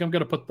 I think I'm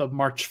going to put the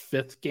March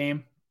 5th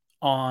game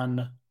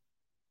on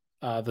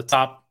the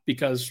top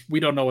because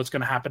we don't know what's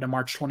going to happen on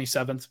March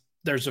 27th.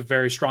 There's a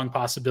very strong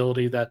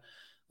possibility that,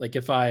 like,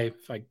 if I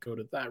go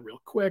to that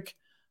real quick,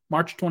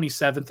 March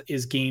 27th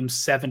is game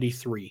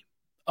 73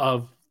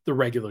 of the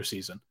regular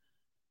season.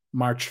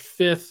 March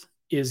 5th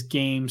is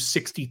game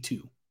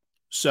 62.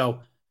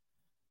 So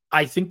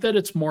I think that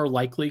it's more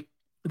likely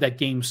that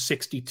game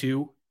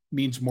 62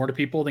 means more to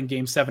people than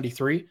game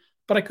 73,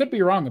 but I could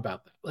be wrong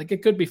about that. Like,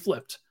 it could be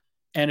flipped.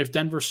 And if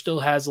Denver still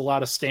has a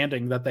lot of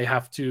standing that they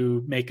have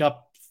to make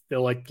up,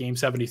 feel like game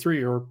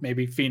 73, or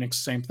maybe Phoenix,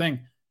 same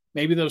thing.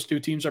 Maybe those two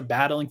teams are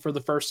battling for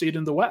the first seed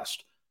in the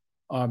West.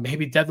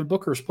 Maybe Devin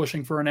Booker's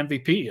pushing for an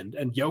MVP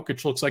and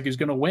Jokic looks like he's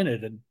going to win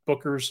it. And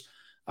Booker's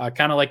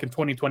kind of like in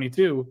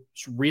 2022,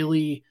 is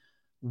really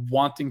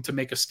wanting to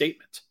make a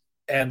statement.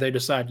 And they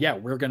decide, yeah,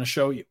 we're going to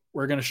show you.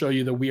 We're going to show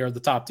you that we are the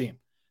top team.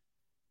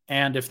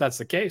 And if that's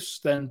the case,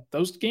 then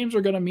those games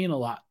are going to mean a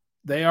lot.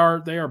 They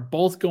are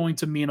both going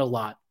to mean a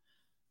lot.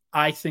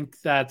 I think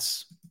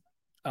that's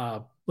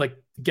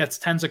gets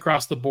tens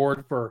across the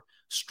board for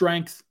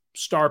strength,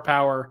 star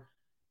power,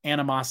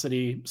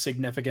 animosity,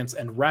 significance,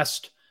 and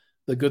rest.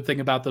 The good thing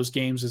about those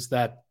games is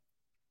that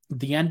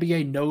the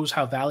NBA knows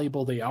how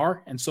valuable they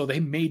are, and so they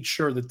made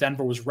sure that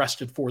Denver was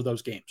rested for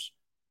those games.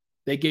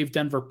 They gave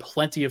Denver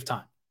plenty of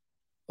time.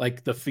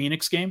 Like the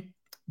Phoenix game,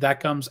 that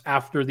comes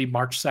after the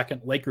March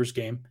 2nd Lakers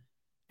game,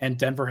 and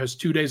Denver has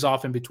 2 days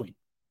off in between.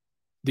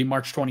 The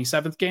March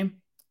 27th game,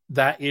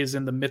 that is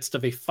in the midst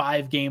of a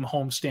 5-game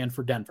homestand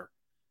for Denver.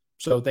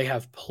 So they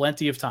have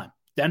plenty of time.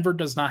 Denver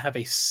does not have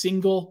a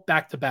single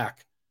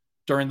back-to-back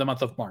during the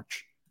month of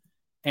March.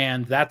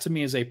 And that to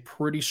me is a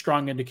pretty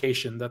strong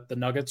indication that the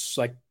Nuggets,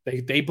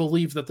 they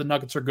believe that the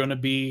Nuggets are going to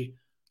be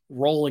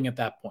rolling at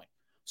that point.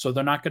 So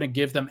they're not going to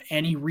give them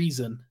any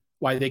reason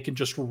why they can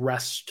just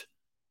rest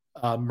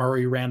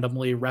Murray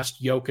randomly,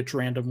 rest Jokic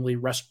randomly,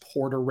 rest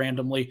Porter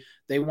randomly.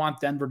 They want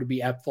Denver to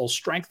be at full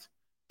strength,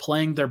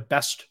 playing their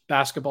best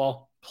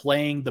basketball,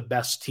 playing the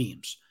best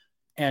teams.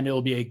 And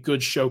it'll be a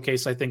good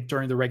showcase, I think,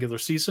 during the regular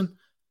season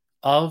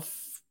of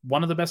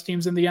one of the best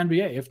teams in the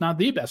NBA, if not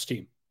the best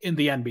team in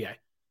the NBA.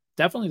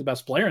 Definitely the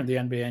best player in the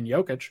NBA in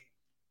Jokic.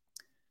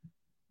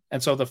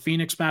 And so the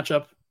Phoenix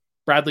matchup,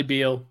 Bradley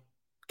Beal,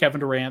 Kevin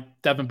Durant,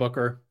 Devin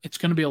Booker, it's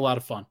going to be a lot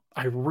of fun.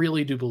 I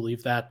really do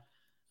believe that.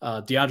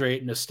 DeAndre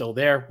Ayton is still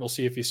there. We'll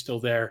see if he's still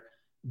there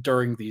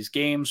during these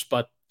games.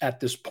 But at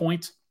this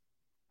point,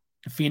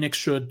 Phoenix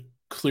should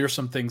clear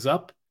some things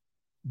up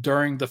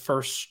during the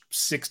first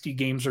 60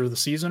 games of the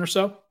season or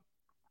so.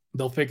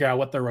 They'll figure out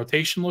what their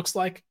rotation looks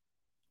like,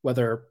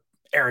 whether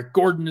Eric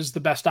Gordon is the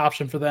best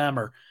option for them,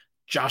 or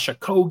Josh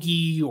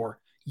Okogie, or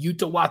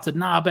Yuta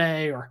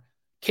Watanabe, or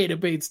Keita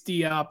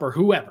Bates-Diop, or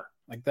whoever.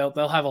 Like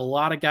they'll have a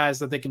lot of guys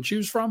that they can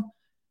choose from,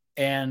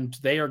 and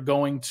they are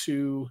going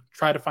to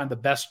try to find the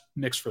best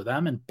mix for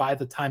them. And by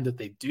the time that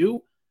they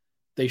do,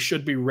 they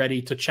should be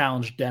ready to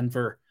challenge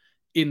Denver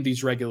in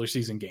these regular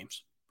season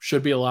games.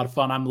 Should be a lot of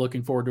fun. I'm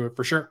looking forward to it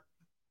for sure.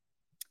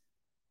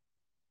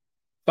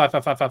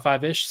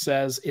 5555-ish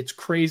says, it's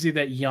crazy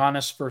that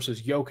Giannis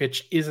versus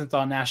Jokic isn't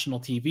on national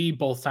TV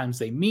both times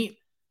they meet.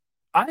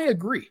 I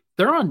agree.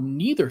 They're on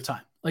neither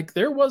time. Like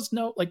there was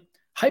no, like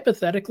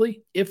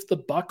hypothetically, if the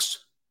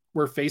Bucks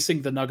were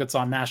facing the Nuggets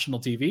on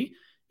national TV,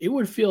 it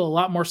would feel a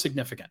lot more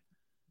significant.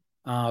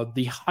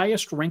 The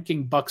highest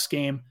ranking Bucks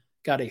game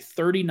got a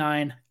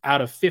 39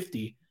 out of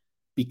 50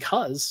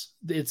 because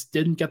it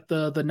didn't get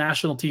the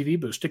national TV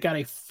boost. It got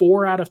a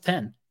 4 out of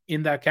 10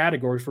 in that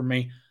category for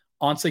me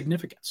on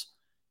significance.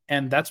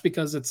 And that's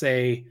because it's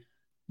a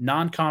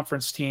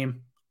non-conference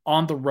team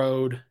on the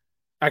road.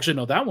 Actually,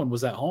 no, that one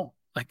was at home.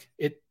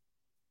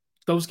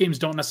 Those games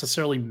don't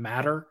necessarily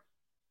matter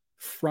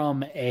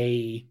from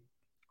an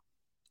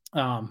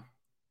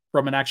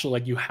actual,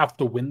 like, you have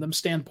to win them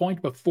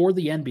standpoint, but for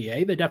the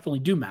NBA, they definitely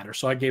do matter.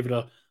 So I gave it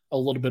a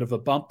little bit of a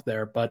bump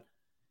there, but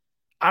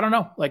I don't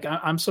know. Like,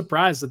 I'm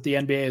surprised that the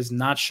NBA is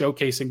not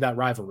showcasing that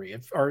rivalry,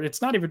 or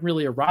it's not even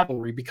really a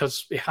rivalry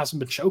because it hasn't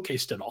been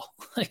showcased at all.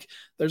 Like,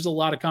 there's a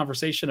lot of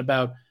conversation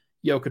about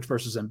Jokic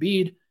versus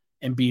Embiid,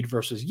 Embiid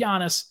versus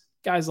Giannis,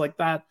 guys like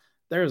that.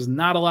 There is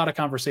not a lot of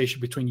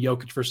conversation between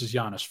Jokic versus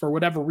Giannis for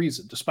whatever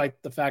reason,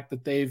 despite the fact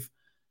that they've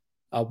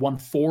won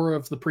 4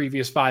 of the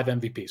previous 5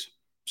 MVPs.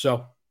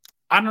 So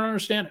I don't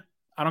understand it.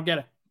 I don't get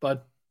it.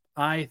 But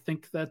I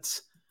think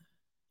that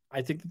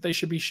they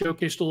should be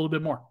showcased a little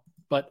bit more.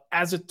 But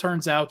as it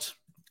turns out,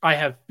 I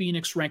have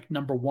Phoenix ranked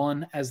number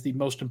 1 as the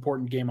most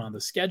important game on the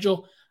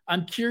schedule.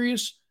 I'm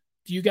curious,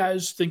 do you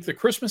guys think the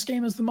Christmas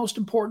game is the most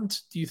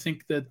important? Do you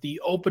think that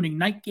the opening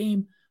night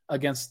game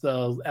against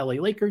the LA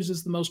Lakers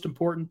is the most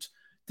important?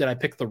 Did I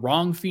pick the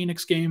wrong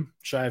Phoenix game?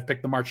 Should I have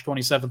picked the March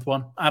 27th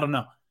one? I don't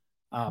know.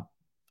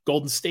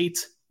 Golden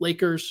State,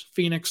 Lakers,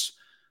 Phoenix,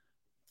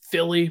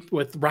 Philly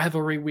with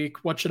rivalry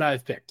week. What should I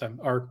have picked?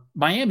 Or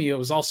Miami, it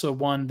was also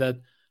one that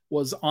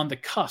was on the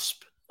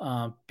cusp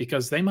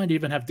because they might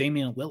even have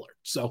Damian Lillard.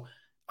 So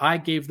I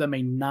gave them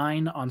a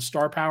 9 on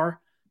star power.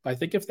 But I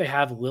think if they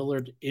have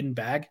Lillard in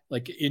bag,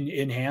 like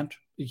in hand,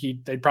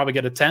 they'd probably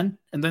get a 10,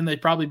 and then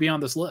they'd probably be on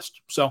this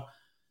list. So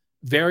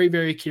very,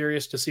 very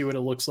curious to see what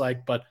it looks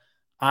like. But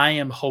I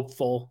am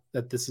hopeful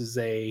that this is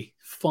a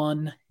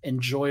fun,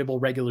 enjoyable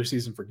regular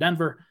season for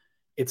Denver.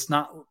 It's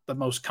not the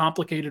most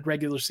complicated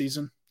regular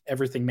season.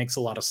 Everything makes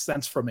a lot of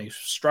sense from a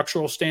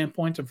structural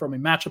standpoint and from a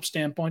matchup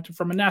standpoint and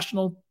from a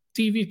national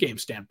TV game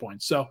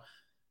standpoint. So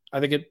I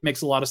think it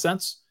makes a lot of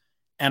sense.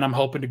 And I'm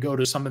hoping to go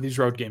to some of these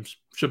road games.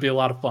 Should be a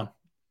lot of fun.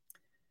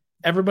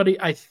 Everybody,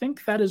 I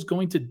think that is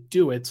going to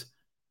do it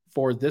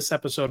for this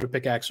episode of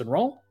Pickaxe and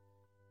Roll,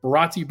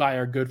 brought to you by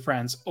our good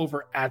friends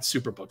over at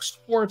Superbook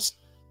Sports.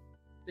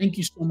 Thank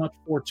you so much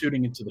for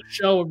tuning into the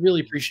show. I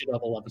really appreciate all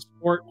the love and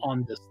support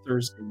on this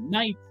Thursday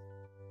night.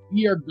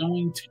 We are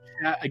going to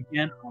chat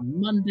again on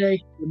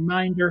Monday.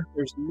 Reminder,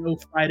 there's no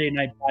Friday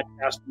night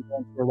podcast. We're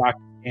going to a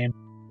Rockets game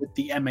with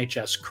the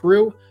MHS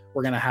crew.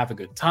 We're going to have a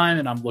good time,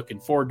 and I'm looking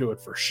forward to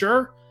it for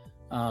sure.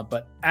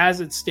 But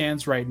as it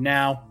stands right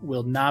now, there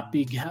will not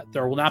be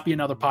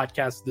another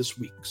podcast this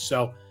week.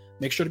 So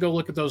make sure to go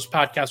look at those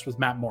podcasts with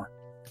Matt Moore.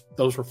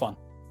 Those were fun.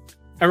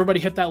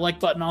 Everybody hit that like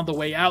button on the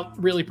way out.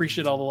 Really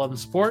appreciate all the love and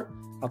support.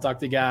 I'll talk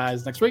to you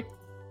guys next week.